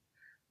caliphate,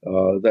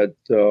 that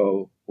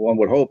one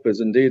would hope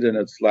is indeed in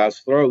its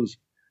last throes,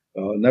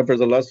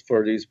 nevertheless,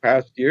 for these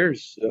past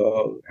years,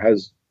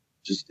 has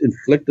just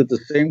inflicted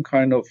the same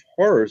kind of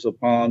horrors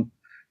upon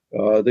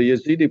the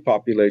Yazidi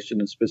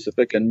population in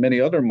specific, and many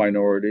other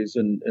minorities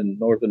in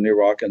northern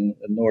Iraq and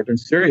northern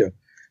Syria.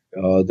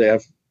 They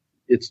have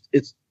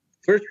it's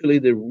virtually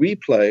the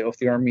replay of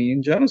the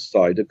Armenian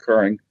genocide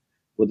occurring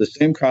with the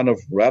same kind of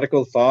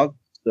radical thought,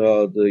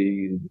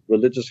 the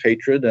religious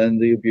hatred,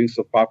 and the abuse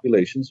of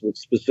populations, with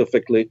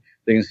specifically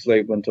the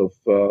enslavement of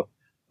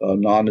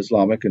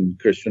non-Islamic and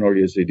Christian or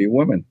Yazidi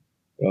women.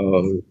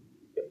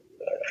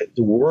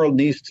 The world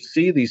needs to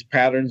see these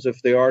patterns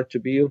if they are to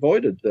be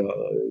avoided.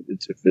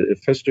 If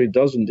history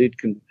does indeed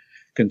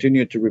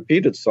continue to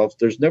repeat itself,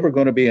 there's never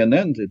going to be an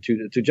end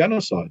to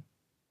genocide.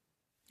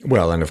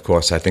 Well, and of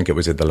course, I think it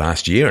was in the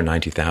last year,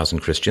 90,000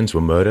 Christians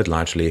were murdered,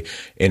 largely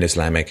in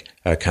Islamic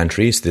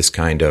countries. This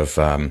kind of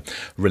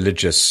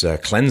religious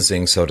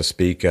cleansing, so to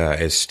speak,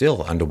 is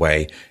still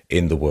underway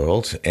in the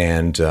world.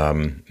 And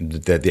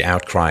the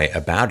outcry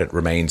about it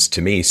remains,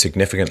 to me,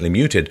 significantly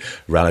muted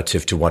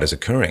relative to what is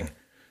occurring.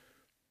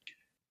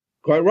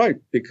 Quite right,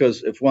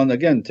 because if one,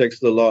 again, takes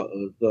the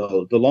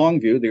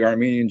long view, the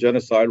Armenian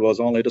genocide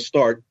was only the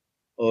start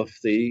of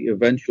the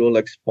eventual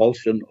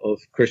expulsion of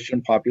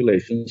Christian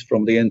populations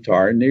from the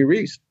entire Near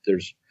East.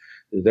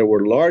 There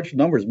were large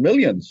numbers,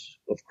 millions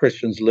of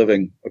Christians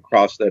living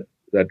across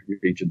that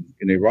region,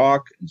 in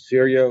Iraq, in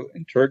Syria,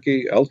 in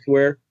Turkey,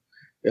 elsewhere.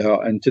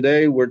 And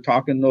today we're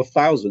talking of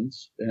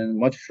thousands in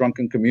much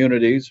shrunken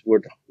communities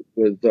with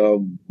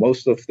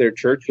most of their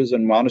churches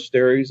and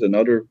monasteries and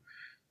other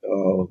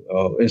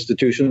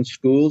institutions,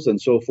 schools,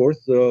 and so forth,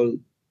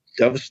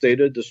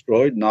 devastated,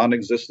 destroyed,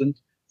 non-existent,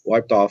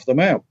 wiped off the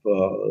map.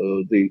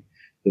 The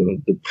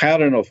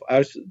pattern of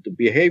the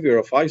behavior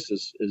of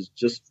ISIS is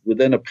just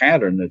within a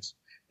pattern.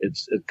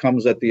 It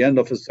comes at the end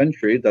of a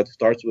century that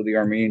starts with the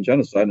Armenian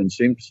genocide and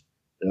seems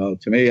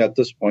to me at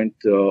this point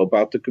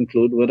about to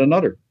conclude with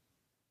another.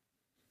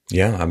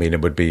 Yeah, I mean,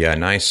 it would be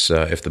nice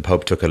if the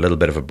Pope took a little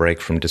bit of a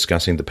break from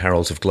discussing the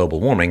perils of global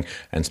warming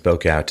and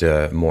spoke out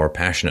more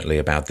passionately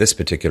about this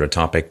particular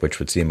topic, which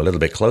would seem a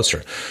little bit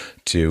closer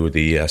to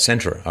the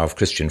center of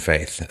Christian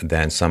faith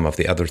than some of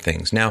the other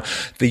things. Now,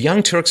 the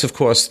Young Turks, of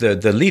course,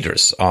 the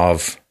leaders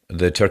of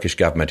the Turkish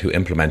government who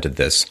implemented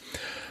this,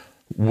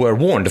 were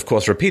warned, of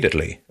course,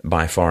 repeatedly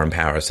by foreign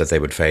powers that they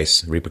would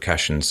face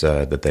repercussions,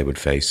 that they would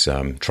face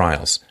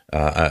trials,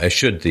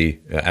 should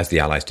as the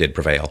Allies did,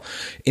 prevail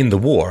in the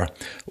war.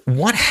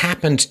 What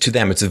happened to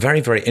them? It's a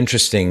very, very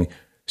interesting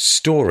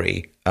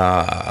story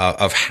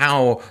of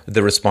how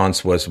the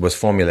response was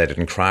formulated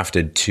and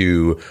crafted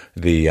to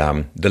the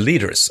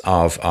leaders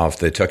of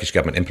the Turkish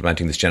government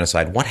implementing this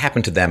genocide. What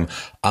happened to them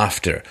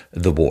after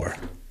the war?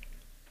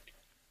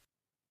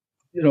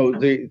 You know,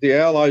 the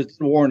Allies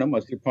warned them,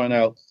 as you point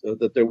out,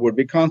 that there would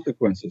be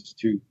consequences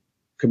to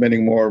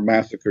committing more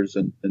massacres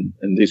and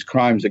these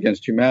crimes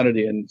against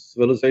humanity and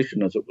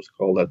civilization, as it was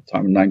called at the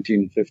time, in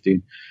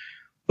 1915.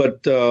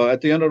 But at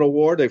the end of the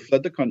war, they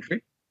fled the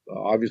country.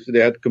 Obviously,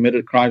 they had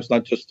committed crimes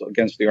not just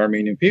against the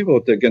Armenian people,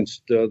 but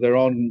against their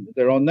own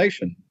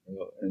nation.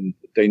 And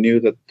they knew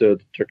that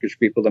the Turkish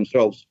people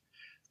themselves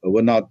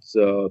would not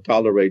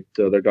tolerate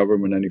their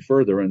government any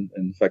further and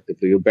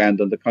effectively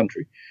abandon the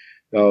country.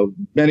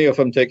 Many of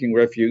them taking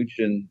refuge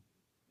in,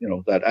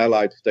 that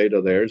allied state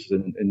of theirs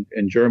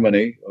in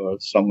Germany, or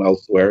some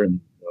elsewhere in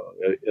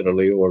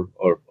Italy or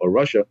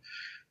Russia.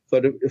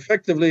 But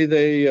effectively,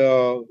 they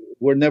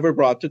were never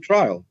brought to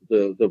trial.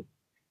 The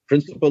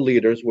principal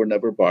leaders were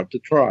never brought to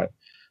trial.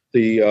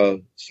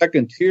 The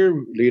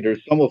second-tier leaders,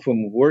 some of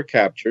whom were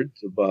captured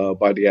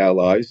by the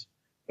Allies,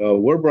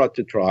 were brought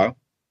to trial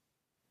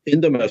in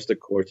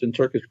domestic courts, in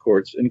Turkish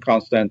courts, in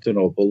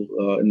Constantinople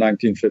in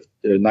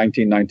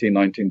 1919,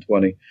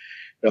 1920.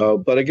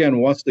 But again,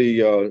 once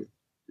the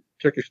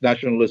Turkish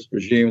nationalist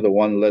regime, the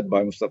one led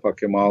by Mustafa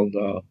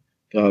Kemal,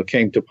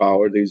 came to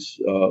power, these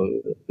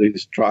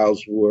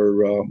trials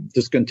were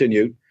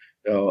discontinued,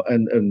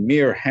 and a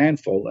mere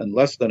handful, and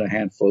less than a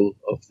handful,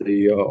 of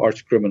the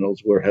arch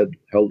criminals were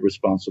held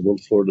responsible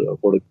for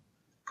the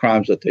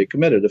crimes that they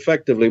committed.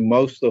 Effectively,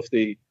 most of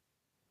the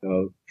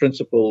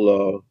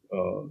principal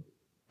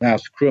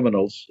mass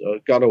criminals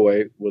got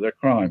away with their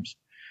crimes,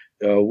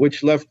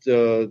 which left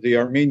the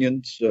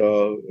Armenians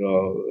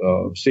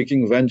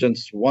seeking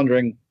vengeance,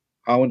 wondering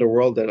how in the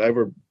world they'd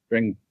ever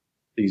bring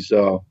these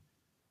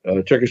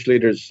Turkish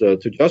leaders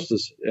to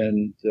justice.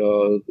 And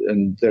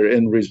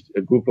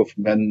a group of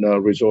men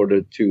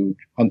resorted to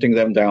hunting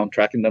them down,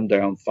 tracking them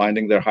down,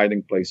 finding their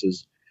hiding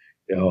places,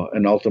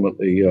 and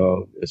ultimately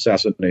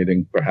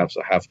assassinating perhaps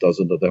a half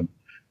dozen of them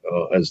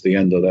as the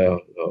end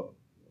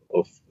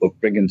of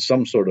bringing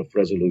some sort of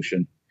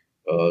resolution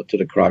to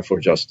the cry for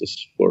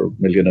justice for 1.5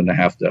 million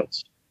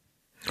deaths.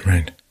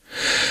 Right.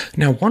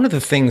 Now, one of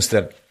the things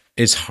that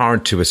is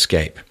hard to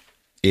escape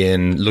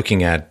in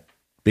looking at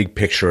big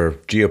picture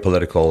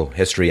geopolitical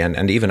history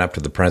and even up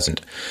to the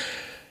present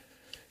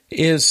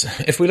is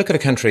if we look at a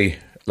country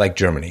like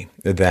Germany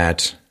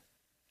that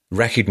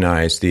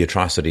recognized the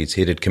atrocities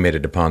it had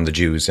committed upon the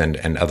Jews and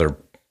other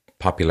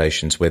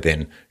populations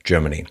within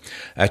Germany,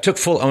 took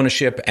full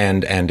ownership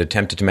and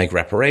attempted to make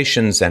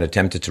reparations and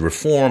attempted to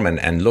reform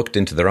and looked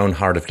into their own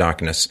heart of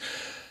darkness.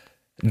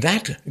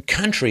 That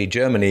country,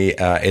 Germany,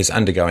 is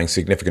undergoing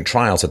significant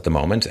trials at the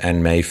moment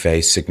and may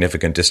face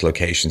significant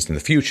dislocations in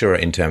the future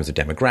in terms of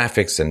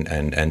demographics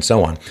and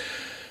so on.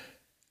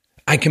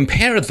 I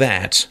compare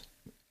that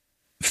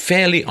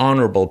fairly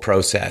honorable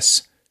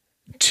process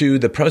to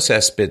the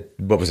process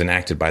what was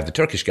enacted by the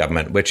Turkish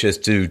government, which is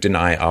to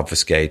deny,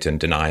 obfuscate, and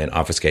deny and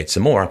obfuscate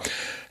some more.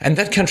 And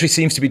that country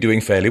seems to be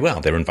doing fairly well.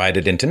 They're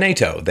invited into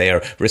NATO. They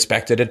are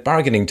respected at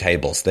bargaining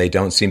tables. They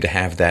don't seem to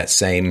have that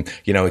same,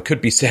 it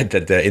could be said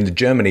that in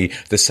Germany,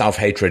 the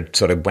self-hatred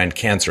sort of went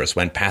cancerous,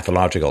 went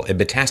pathological. It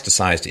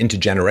metastasized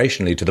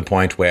intergenerationally to the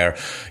point where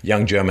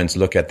young Germans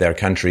look at their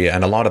country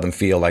and a lot of them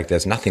feel like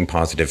there's nothing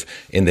positive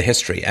in the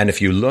history. And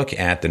if you look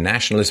at the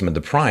nationalism and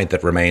the pride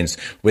that remains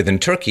within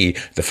Turkey,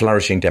 the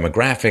flourishing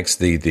demographics,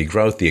 the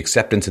growth, the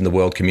acceptance in the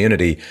world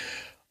community,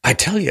 I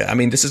tell you,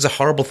 this is a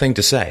horrible thing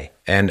to say,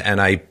 and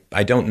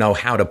I don't know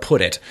how to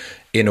put it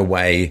in a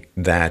way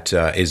that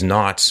is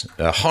not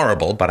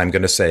horrible, but I'm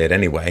going to say it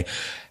anyway.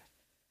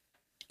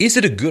 Is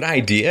it a good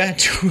idea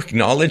to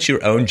acknowledge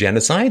your own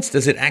genocides?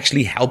 Does it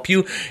actually help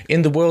you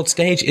in the world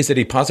stage? Is it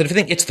a positive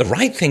thing? It's the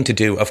right thing to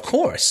do, of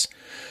course.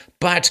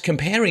 But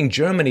comparing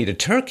Germany to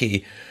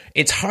Turkey,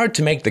 it's hard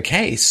to make the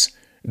case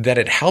that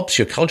it helps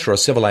your culture or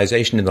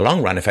civilization in the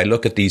long run if I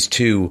look at these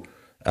two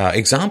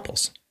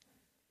examples.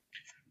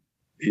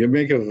 You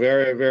make a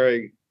very,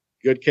 very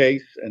good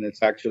case, and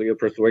it's actually a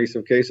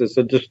persuasive case. It's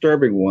a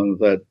disturbing one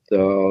that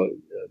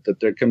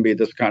there can be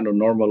this kind of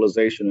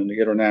normalization in the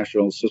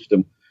international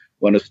system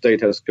when a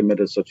state has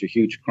committed such a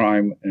huge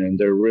crime and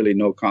there are really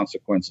no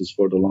consequences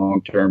for the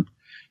long term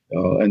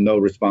and no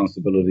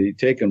responsibility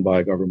taken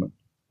by government.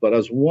 But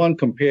as one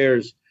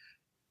compares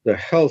the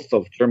health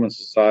of German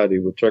society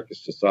with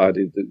Turkish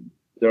society,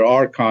 there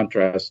are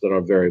contrasts that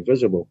are very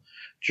visible.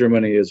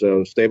 Germany is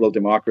a stable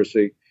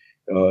democracy.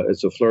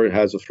 Has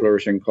a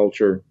flourishing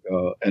culture,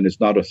 and is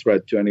not a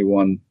threat to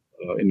anyone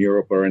in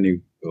Europe or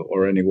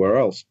anywhere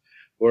else.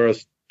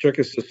 Whereas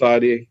Turkish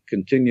society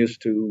continues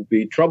to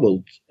be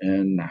troubled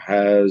and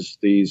has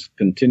these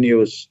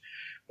continuous,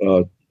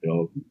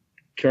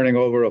 turning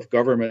over of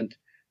government,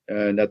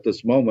 and at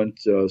this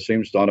moment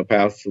seems on a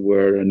path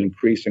where an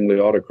increasingly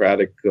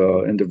autocratic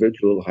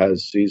individual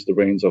has seized the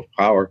reins of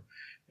power,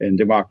 and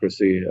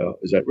democracy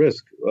is at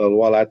risk.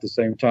 While at the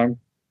same time,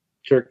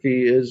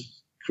 Turkey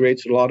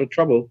creates a lot of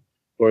trouble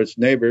for its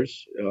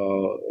neighbors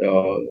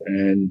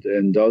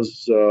and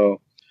does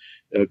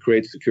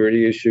create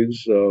security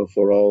issues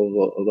for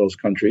all of those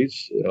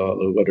countries,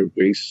 whether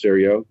Greece,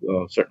 Syria,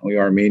 certainly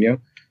Armenia,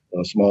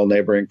 a small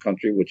neighboring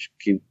country which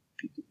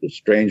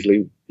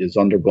strangely is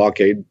under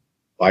blockade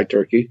by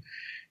Turkey.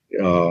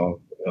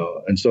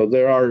 And so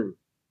there are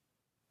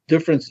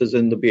differences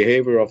in the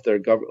behavior of their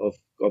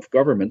of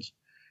governments,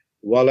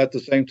 while at the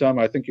same time,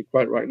 I think you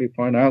quite rightly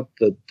point out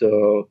that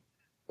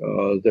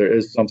there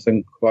is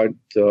something quite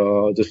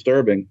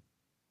disturbing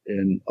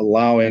in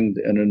allowing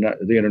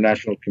the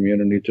international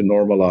community to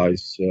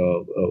normalize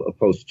a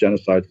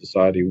post-genocide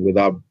society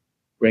without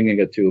bringing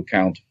it to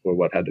account for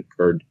what had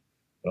occurred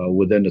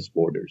within its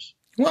borders.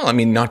 Well,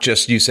 not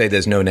just you say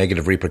there's no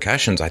negative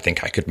repercussions. I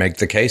think I could make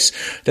the case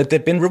that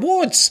there've been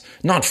rewards,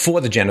 not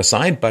for the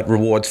genocide, but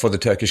rewards for the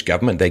Turkish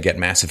government. They get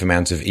massive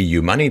amounts of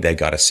EU money. They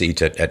got a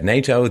seat at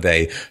NATO.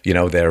 There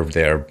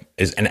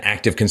is an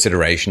active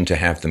consideration to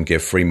have them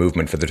give free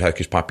movement for the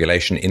Turkish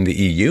population in the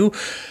EU.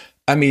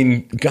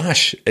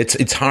 Gosh,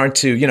 it's hard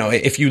to,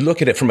 if you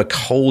look at it from a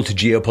cold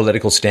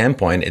geopolitical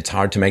standpoint, it's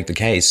hard to make the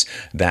case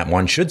that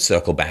one should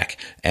circle back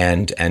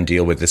and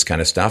deal with this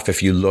kind of stuff.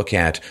 If you look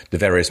at the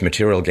various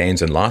material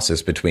gains and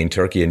losses between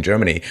Turkey and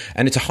Germany,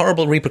 and it's a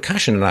horrible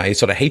repercussion, and I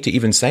sort of hate to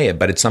even say it,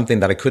 but it's something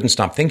that I couldn't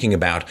stop thinking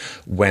about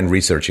when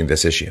researching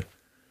this issue.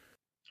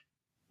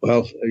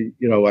 Well,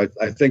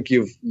 I think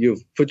you've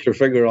put your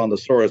finger on the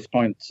sorest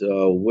point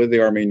with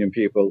the Armenian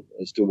people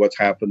as to what's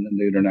happened in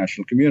the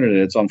international community.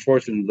 It's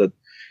unfortunate that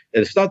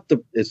it's not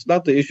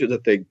the issue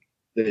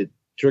that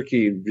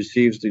Turkey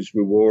receives these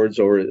rewards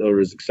or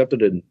is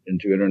accepted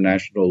into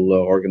international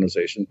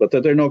organizations, but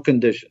that there are no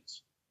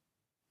conditions.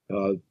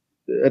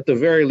 At the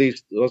very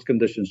least, those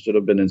conditions should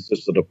have been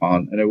insisted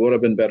upon, and it would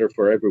have been better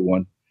for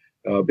everyone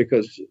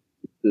because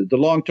the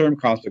long-term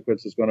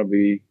consequence is going to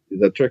be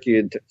that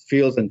Turkey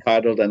feels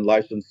entitled and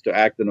licensed to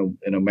act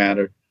in a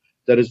manner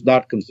that is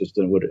not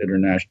consistent with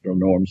international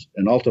norms,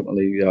 and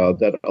ultimately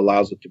that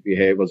allows it to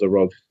behave as a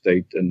rogue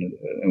state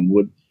and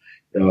would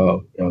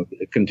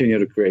continue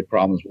to create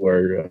problems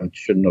where it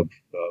shouldn't have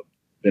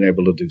been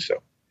able to do so.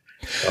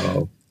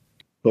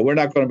 But we're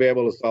not going to be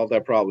able to solve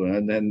that problem,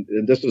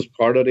 and this is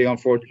part of the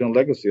unfortunate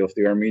legacy of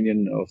the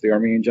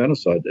Armenian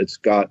genocide. It's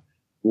got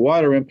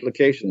wider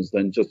implications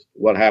than just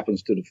what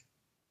happens to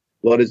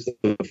what is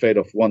the fate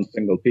of one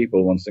single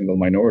people, one single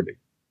minority.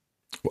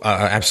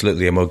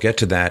 Absolutely, and we'll get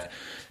to that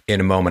in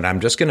a moment. I'm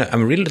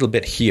read a little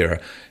bit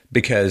here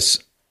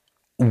because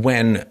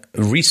when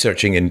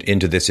researching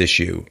into this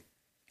issue,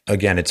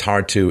 again, it's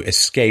hard to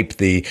escape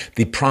the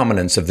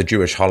prominence of the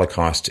Jewish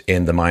Holocaust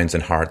in the minds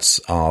and hearts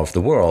of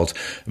the world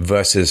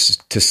versus,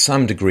 to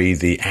some degree,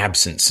 to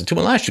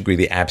a large degree,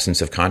 the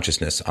absence of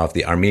consciousness of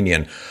the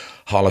Armenian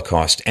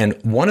Holocaust. And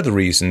one of the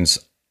reasons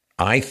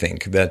I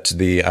think that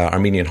the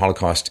Armenian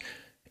Holocaust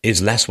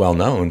is less well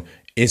known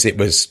is it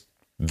was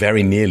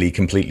very nearly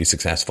completely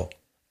successful.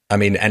 I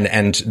mean,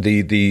 and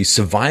the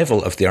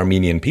survival of the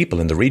Armenian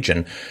people in the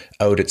region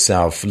owed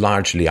itself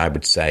largely, I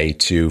would say,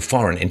 to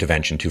foreign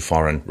intervention, to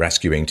foreign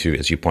rescuing, to,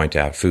 as you point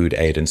out, food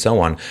aid and so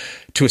on,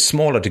 to a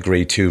smaller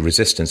degree to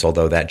resistance,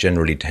 although that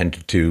generally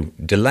tended to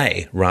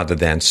delay rather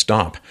than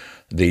stop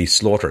the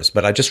slaughters.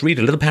 But I just read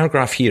a little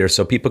paragraph here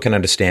so people can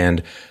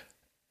understand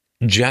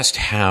just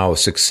how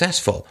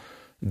successful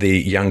the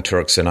Young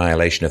Turks'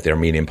 annihilation of the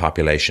Armenian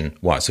population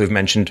was. So we've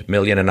mentioned 1.5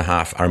 million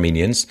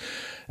Armenians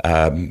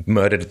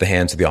murdered at the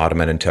hands of the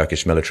Ottoman and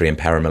Turkish military and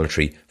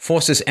paramilitary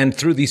forces, and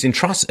through these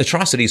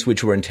atrocities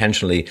which were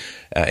intentionally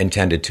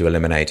intended to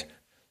eliminate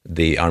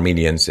the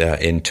Armenians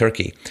in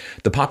Turkey.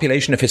 The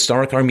population of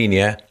historic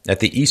Armenia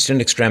at the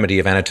eastern extremity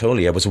of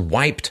Anatolia was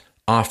wiped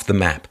off the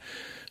map.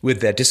 With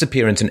their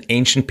disappearance, an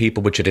ancient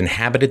people which had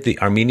inhabited the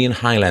Armenian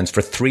highlands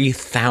for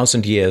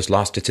 3,000 years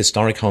lost its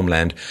historic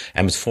homeland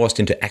and was forced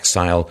into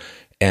exile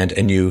and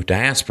a new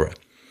diaspora.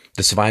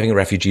 The surviving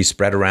refugees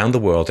spread around the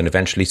world and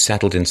eventually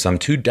settled in some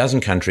 24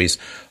 countries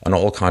on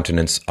all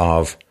continents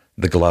of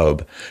the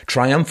globe.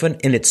 Triumphant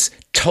in its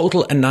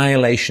total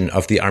annihilation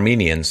of the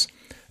Armenians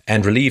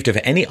and relieved of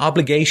any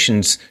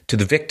obligations to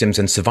the victims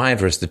and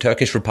survivors, the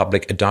Turkish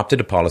Republic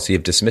adopted a policy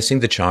of dismissing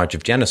the charge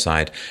of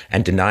genocide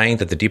and denying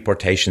that the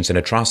deportations and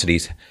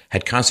atrocities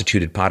had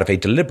constituted part of a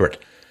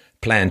deliberate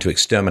plan to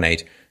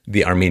exterminate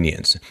the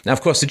Armenians. Now,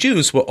 of course, the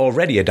Jews were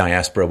already a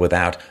diaspora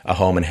without a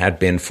home and had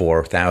been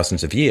for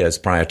thousands of years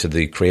prior to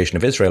the creation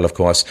of Israel, of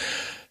course.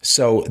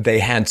 So they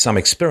had some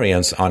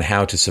experience on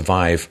how to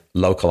survive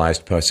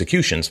localized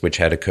persecutions, which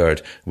had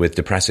occurred with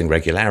depressing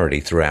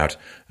regularity throughout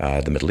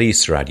the Middle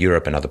East, throughout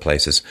Europe and other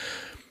places.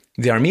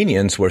 The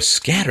Armenians were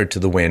scattered to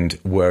the wind,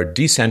 were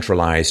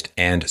decentralized,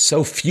 and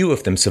so few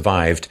of them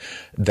survived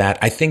that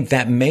I think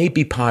that may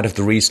be part of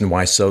the reason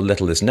why so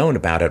little is known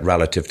about it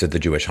relative to the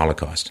Jewish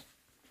Holocaust.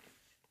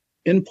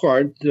 In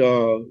part,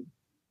 the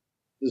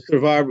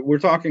survivor, we're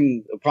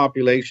talking a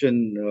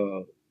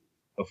population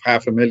of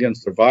 500,000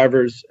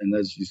 survivors, and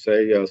as you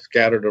say,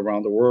 scattered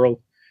around the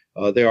world.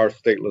 They are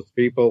stateless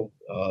people.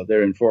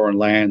 They're in foreign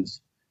lands.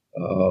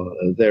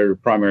 Their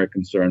primary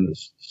concern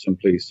is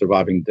simply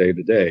surviving day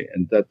to day,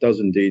 and that does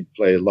indeed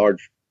play a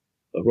large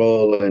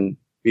role in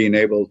being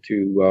able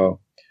to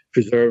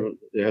preserve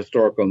the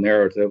historical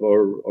narrative,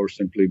 or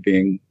simply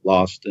being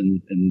lost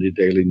in the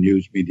daily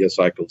news media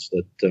cycles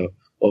that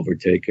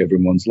overtake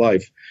everyone's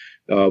life.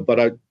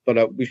 But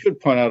we should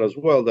point out as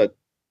well that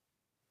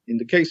in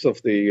the case of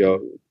the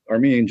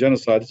Armenian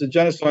genocide, it's a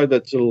genocide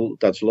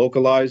that's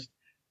localized.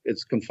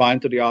 It's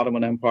confined to the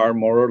Ottoman Empire,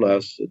 more or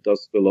less. It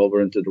does spill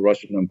over into the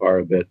Russian Empire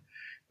a bit,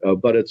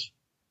 but it's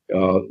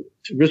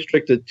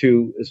restricted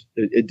to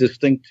a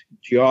distinct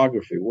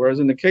geography. Whereas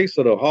in the case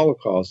of the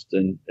Holocaust,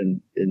 in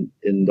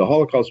the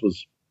Holocaust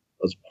was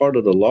as part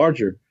of the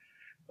larger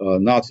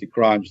Nazi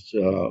crimes,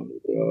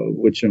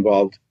 which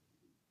involved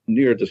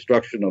near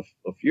destruction of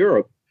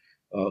Europe.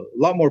 A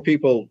lot more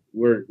people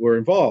were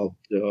involved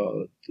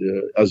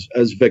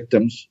as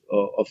victims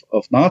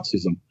of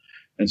Nazism,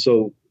 and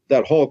so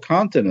that whole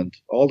continent,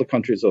 all the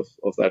countries of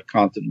that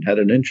continent, had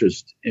an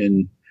interest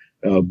in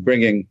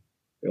bringing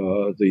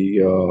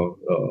the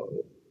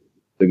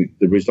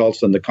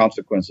results and the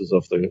consequences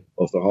of the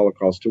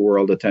Holocaust to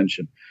world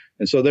attention.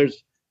 And so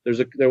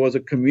there was a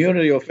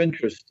community of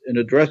interest in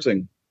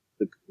addressing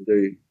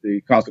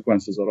the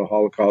consequences of the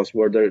Holocaust,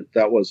 where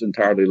that was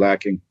entirely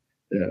lacking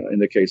in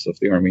the case of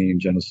the Armenian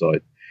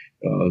genocide.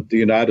 The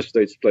United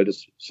States played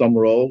some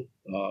role,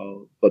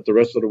 but the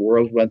rest of the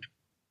world went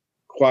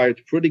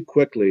quiet pretty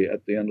quickly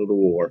at the end of the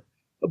war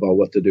about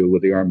what to do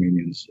with the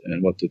Armenians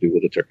and what to do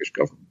with the Turkish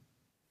government.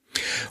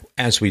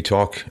 As we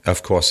talk,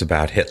 of course,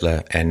 about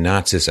Hitler and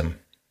Nazism,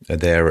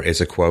 there is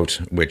a quote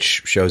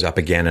which shows up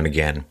again and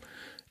again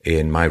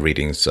in my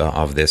readings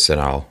of this, and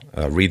I'll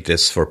read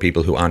this for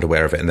people who aren't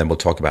aware of it, and then we'll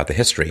talk about the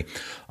history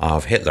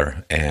of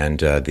Hitler and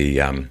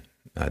the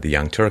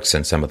Young Turks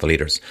and some of the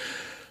leaders.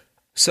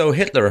 So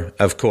Hitler,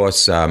 of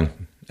course,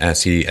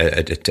 as he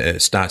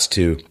starts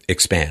to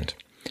expand,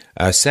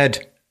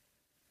 said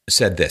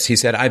this. He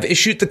said, "I've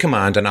issued the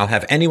command, and I'll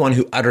have anyone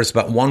who utters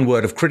but one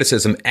word of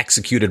criticism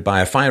executed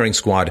by a firing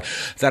squad,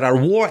 that our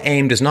war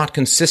aim does not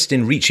consist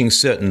in reaching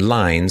certain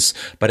lines,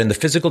 but in the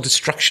physical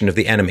destruction of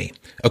the enemy.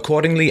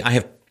 Accordingly,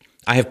 I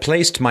have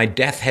placed my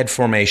death head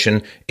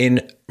formation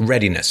in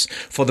readiness,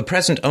 for the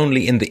present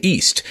only in the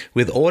east,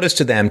 with orders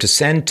to them to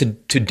send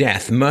to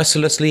death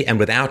mercilessly and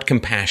without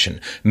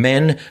compassion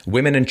men,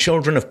 women, and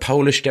children of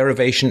Polish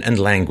derivation and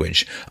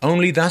language.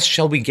 Only thus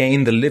shall we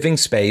gain the living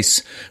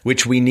space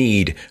which we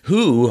need.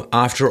 Who,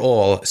 after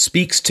all,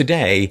 speaks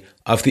today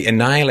of the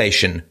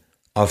annihilation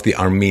of the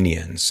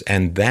Armenians?"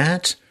 And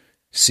that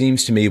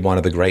seems to me one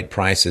of the great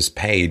prices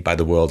paid by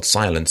the world's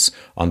silence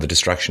on the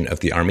destruction of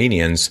the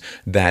Armenians,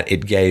 that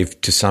it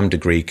gave to some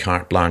degree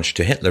carte blanche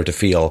to Hitler to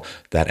feel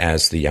that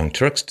as the Young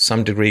Turks to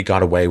some degree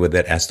got away with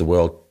it, as the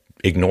world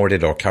ignored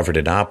it or covered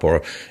it up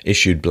or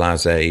issued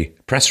blasé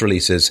press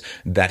releases,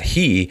 that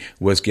he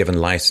was given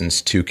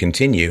license to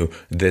continue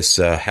this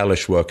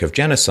hellish work of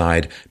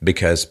genocide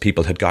because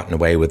people had gotten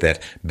away with it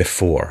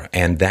before.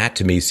 And that,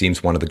 to me,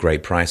 seems one of the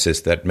great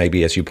prices that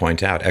maybe, as you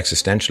point out,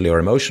 existentially or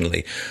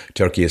emotionally,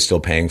 Turkey is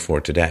still paying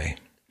for today.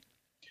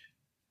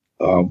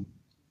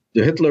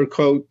 The Hitler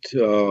quote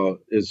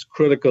is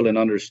critical in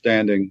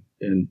understanding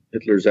in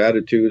Hitler's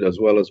attitude, as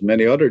well as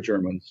many other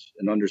Germans,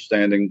 in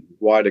understanding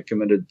why they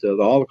committed the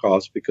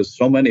Holocaust, because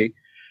so many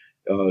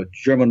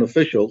German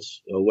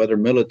officials, whether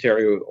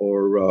military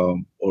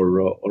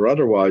or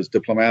otherwise,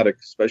 diplomatic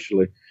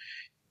especially,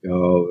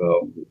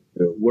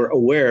 were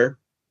aware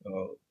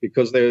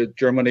because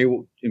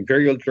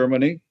Imperial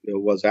Germany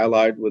was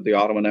allied with the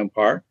Ottoman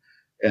Empire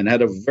and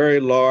had a very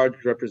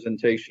large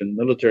representation,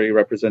 military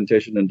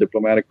representation and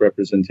diplomatic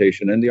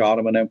representation in the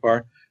Ottoman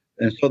Empire.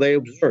 And so they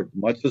observed,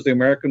 much as the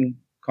American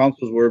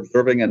consuls were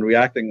observing and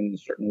reacting in a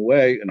certain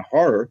way in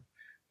horror,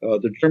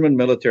 the German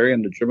military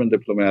and the German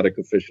diplomatic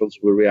officials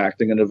were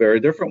reacting in a very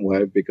different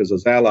way, because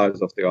as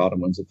allies of the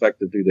Ottomans,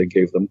 effectively they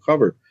gave them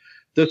cover.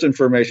 This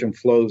information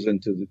flows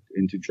into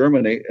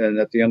Germany, and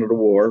at the end of the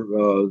war,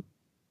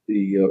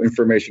 the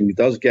information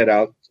does get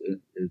out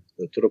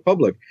to the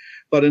public.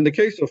 But in the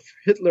case of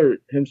Hitler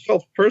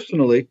himself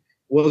personally,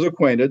 was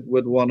acquainted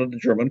with one of the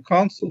German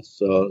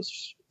consuls, a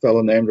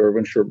fellow named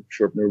Erwin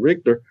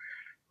Scherpner-Richter,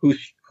 who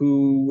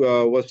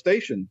was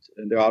stationed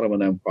in the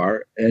Ottoman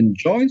Empire and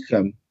joins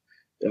him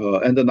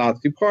and the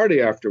Nazi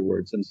Party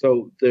afterwards. And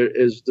so there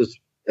is this,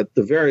 at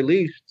the very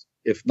least,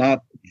 if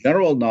not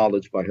general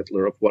knowledge by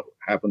Hitler of what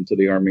happened to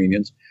the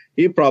Armenians,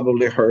 he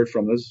probably heard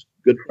from his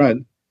good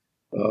friend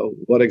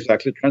what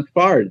exactly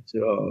transpired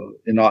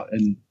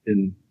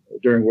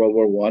during World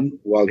War I,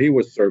 while he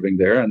was serving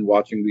there and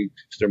watching the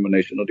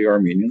extermination of the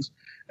Armenians,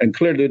 and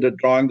clearly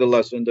drawing the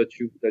lesson that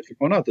you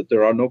point out, that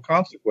there are no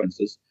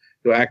consequences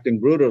to acting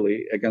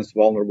brutally against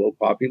vulnerable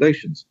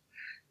populations.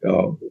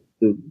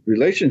 The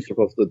relationship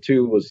of the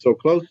two was so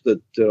close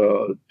that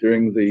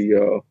during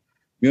the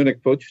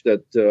Munich putsch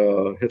that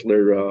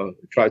Hitler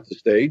tried to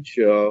stage,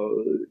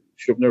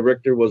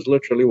 Scherpner-Richter was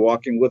literally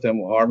walking with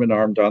him arm in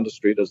arm down the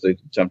street as they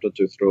attempted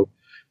to throw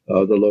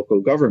the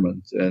local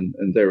government. And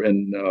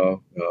therein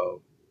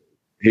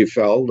he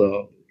fell,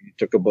 he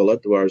took a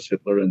bullet, whereas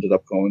Hitler ended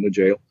up going to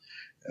jail.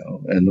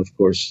 And of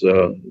course,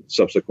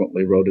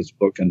 subsequently wrote his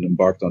book and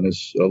embarked on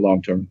his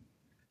long-term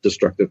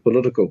destructive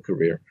political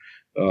career.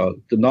 The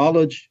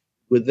knowledge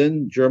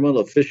within German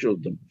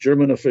officialdom,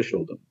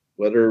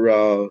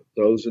 whether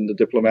those in the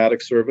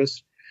diplomatic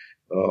service,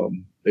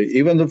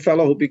 even the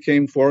fellow who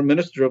became foreign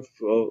minister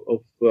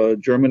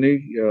of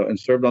Germany and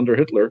served under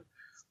Hitler,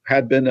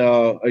 had been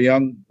a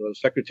young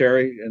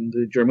secretary in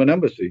the German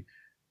embassy.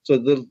 So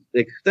the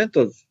extent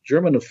of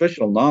German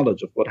official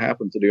knowledge of what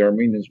happened to the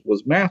Armenians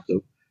was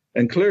massive,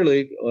 and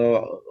clearly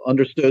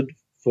understood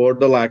for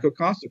the lack of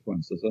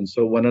consequences. And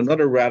so when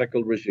another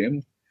radical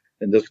regime,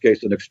 in this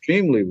case an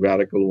extremely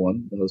radical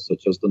one,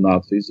 such as the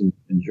Nazis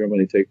in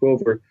Germany, take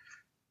over,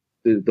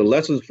 the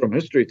lessons from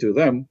history to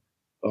them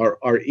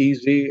are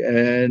easy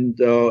and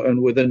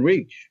within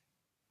reach.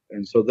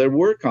 And so there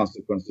were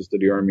consequences to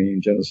the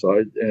Armenian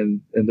genocide,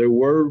 and they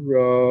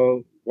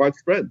were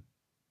widespread,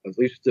 at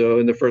least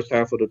in the first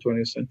half of the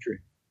 20th century.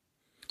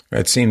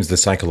 It seems the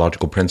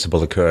psychological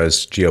principle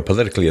occurs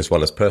geopolitically as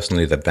well as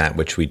personally, that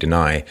which we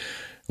deny,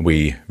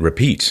 we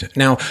repeat.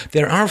 Now,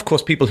 there are, of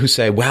course, people who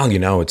say, well,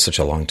 it's such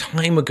a long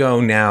time ago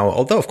now,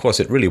 although, of course,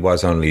 it really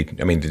was only,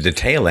 the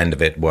tail end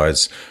of it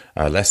was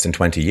less than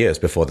 20 years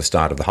before the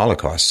start of the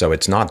Holocaust. So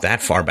it's not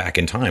that far back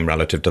in time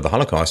relative to the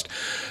Holocaust.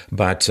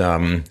 But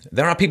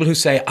there are people who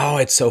say, oh,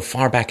 it's so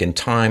far back in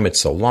time,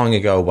 it's so long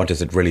ago, what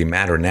does it really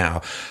matter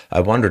now? I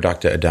wonder,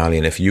 Dr.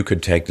 Adalian, if you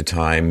could take the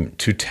time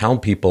to tell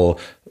people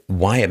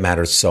why it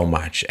matters so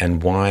much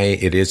and why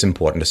it is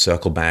important to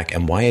circle back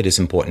and why it is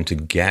important to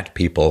get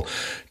people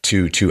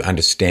to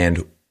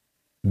understand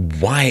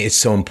why it's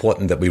so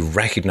important that we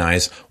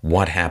recognize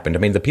what happened.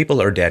 The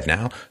people are dead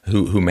now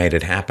who made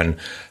it happen,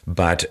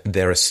 but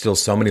there are still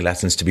so many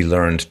lessons to be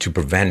learned to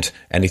prevent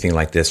anything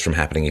like this from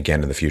happening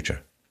again in the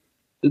future.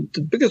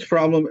 The biggest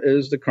problem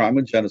is the crime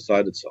of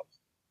genocide itself.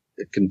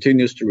 It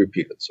continues to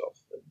repeat itself,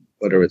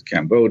 whether it's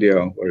Cambodia,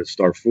 whether it's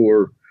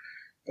Darfur.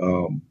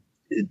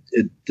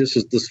 This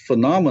is this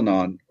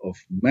phenomenon of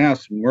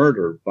mass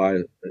murder by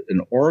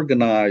an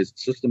organized,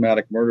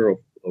 systematic murder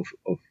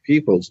of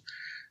peoples,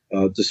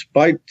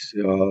 despite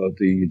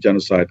the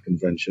Genocide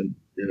Convention,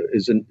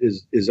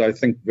 is I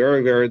think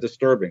very, very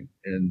disturbing.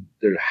 And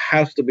there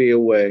has to be a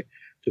way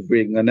to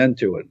bring an end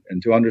to it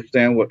and to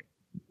understand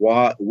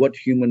what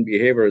human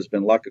behavior has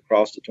been like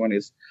across the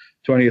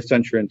 20th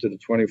century into the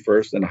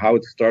 21st, and how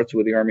it starts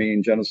with the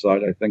Armenian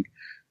genocide. I think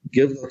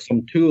gives us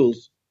some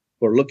tools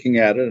for looking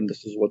at it, and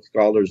this is what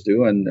scholars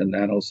do and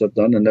analysts have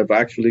done, and they've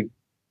actually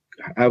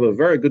have a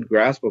very good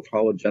grasp of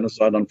how a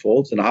genocide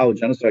unfolds and how a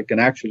genocide can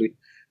actually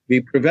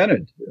be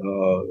prevented.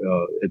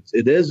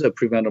 It is a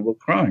preventable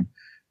crime,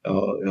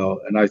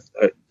 and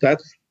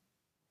that's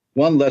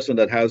one lesson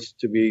that has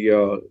to be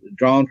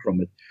drawn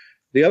from it.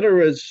 The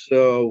other is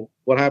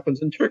what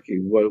happens in Turkey.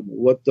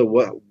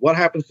 What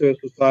happens to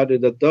a society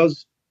that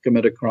does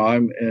commit a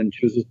crime and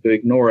chooses to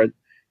ignore it?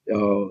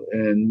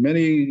 And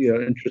many,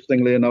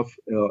 interestingly enough,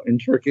 in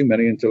Turkey,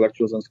 many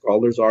intellectuals and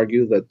scholars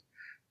argue that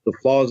the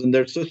flaws in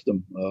their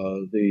system,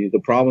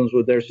 the problems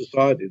with their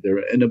society, their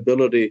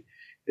inability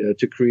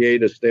to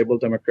create a stable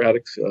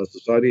democratic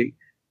society,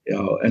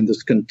 and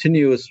this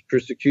continuous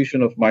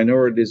persecution of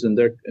minorities in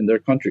their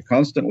country,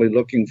 constantly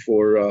looking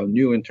for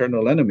new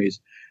internal enemies,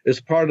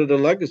 is part of the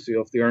legacy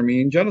of the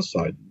Armenian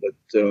genocide.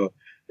 That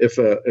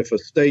if a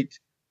state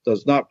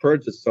does not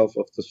purge itself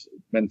of this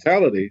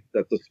mentality,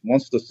 that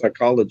once the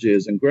psychology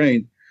is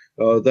ingrained,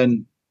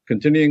 then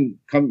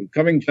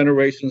coming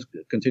generations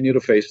continue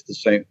to face the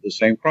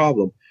same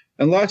problem.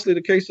 And lastly,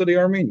 the case of the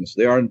Armenians.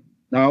 They are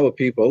now a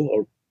people,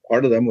 or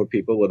part of them were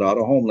people without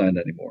a homeland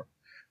anymore.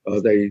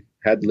 They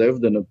had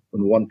lived in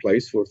one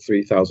place for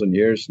 3,000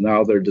 years.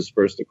 Now they're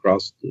dispersed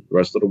across the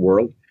rest of the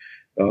world.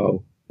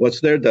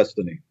 What's their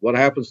destiny? What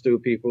happens to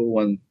people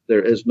when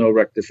there is no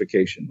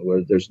rectification,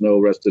 where there's no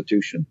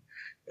restitution,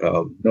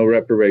 no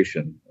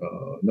reparation,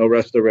 no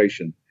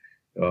restoration?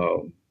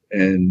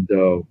 And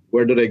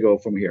where do they go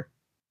from here?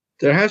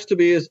 There has to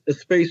be a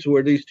space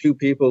where these two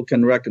people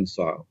can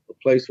reconcile, a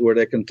place where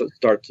they can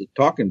start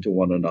talking to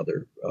one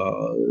another.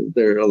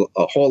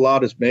 A whole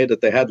lot is made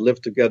that they had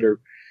lived together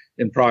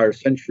in prior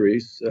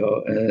centuries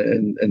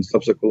and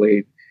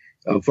subsequently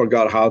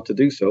forgot how to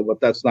do so. But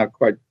that's not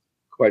quite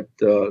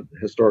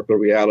historical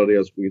reality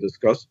as we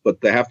discussed.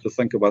 But they have to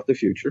think about the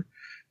future.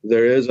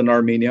 There is an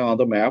Armenia on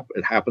the map.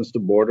 It happens to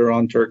border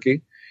on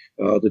Turkey.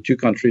 The two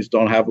countries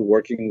don't have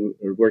working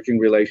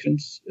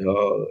relations,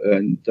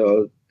 and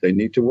they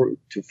need to work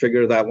to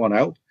figure that one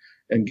out.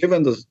 And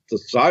given the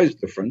size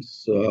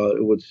difference,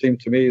 it would seem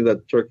to me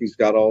that Turkey's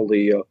got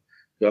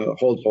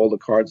holds all the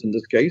cards in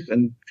this case,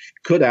 and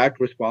could act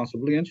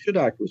responsibly and should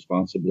act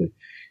responsibly.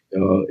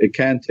 It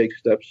can take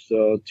steps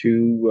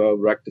to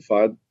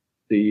rectify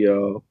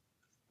the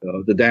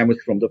damage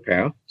from the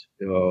past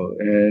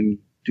and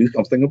do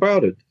something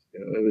about it.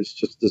 It's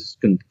just this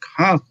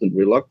constant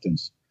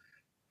reluctance,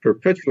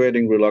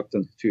 perpetuating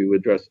reluctance to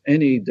address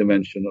any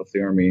dimension of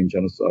the Armenian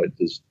genocide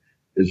is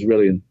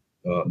really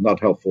not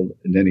helpful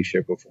in any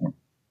shape or form.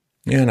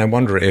 Yeah, and I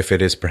wonder if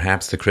it is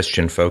perhaps the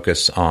Christian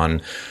focus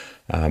on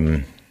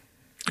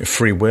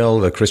free will,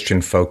 the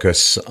Christian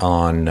focus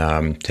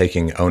on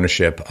taking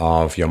ownership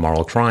of your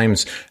moral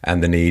crimes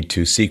and the need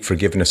to seek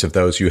forgiveness of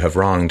those you have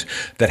wronged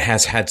that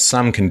has had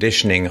some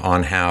conditioning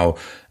on how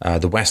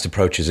the West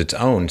approaches its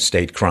own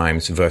state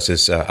crimes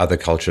versus other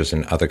cultures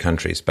and other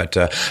countries. But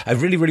I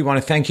really, really want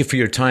to thank you for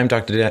your time,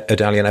 Dr.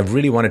 Adalian. I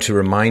really wanted to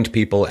remind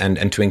people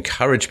and to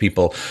encourage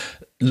people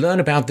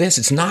learn about this.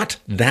 It's not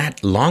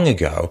that long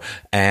ago,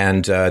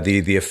 and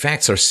the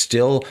effects are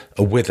still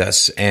with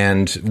us.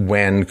 And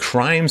when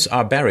crimes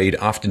are buried,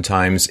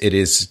 oftentimes it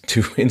is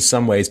to, in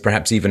some ways,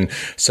 perhaps even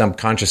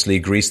subconsciously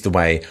grease the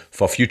way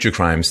for future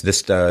crimes.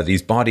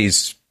 These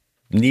bodies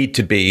need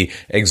to be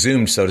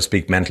exhumed, so to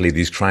speak, mentally.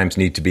 These crimes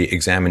need to be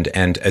examined.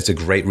 And it's a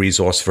great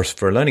resource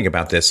for learning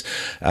about this.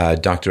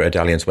 Dr.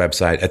 Adalian's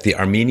website at the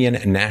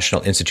Armenian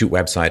National Institute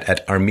website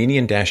at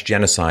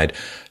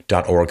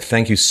armenian-genocide.org.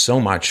 Thank you so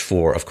much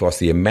for, of course,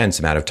 the immense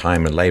amount of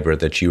time and labor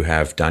that you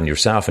have done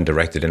yourself and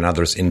directed in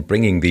others in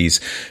bringing these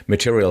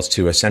materials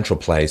to a central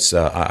place.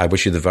 I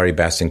wish you the very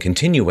best in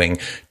continuing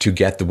to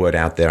get the word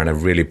out there, and I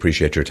really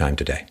appreciate your time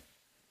today.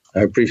 I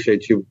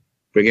appreciate you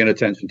bringing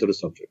attention to the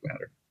subject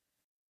matter.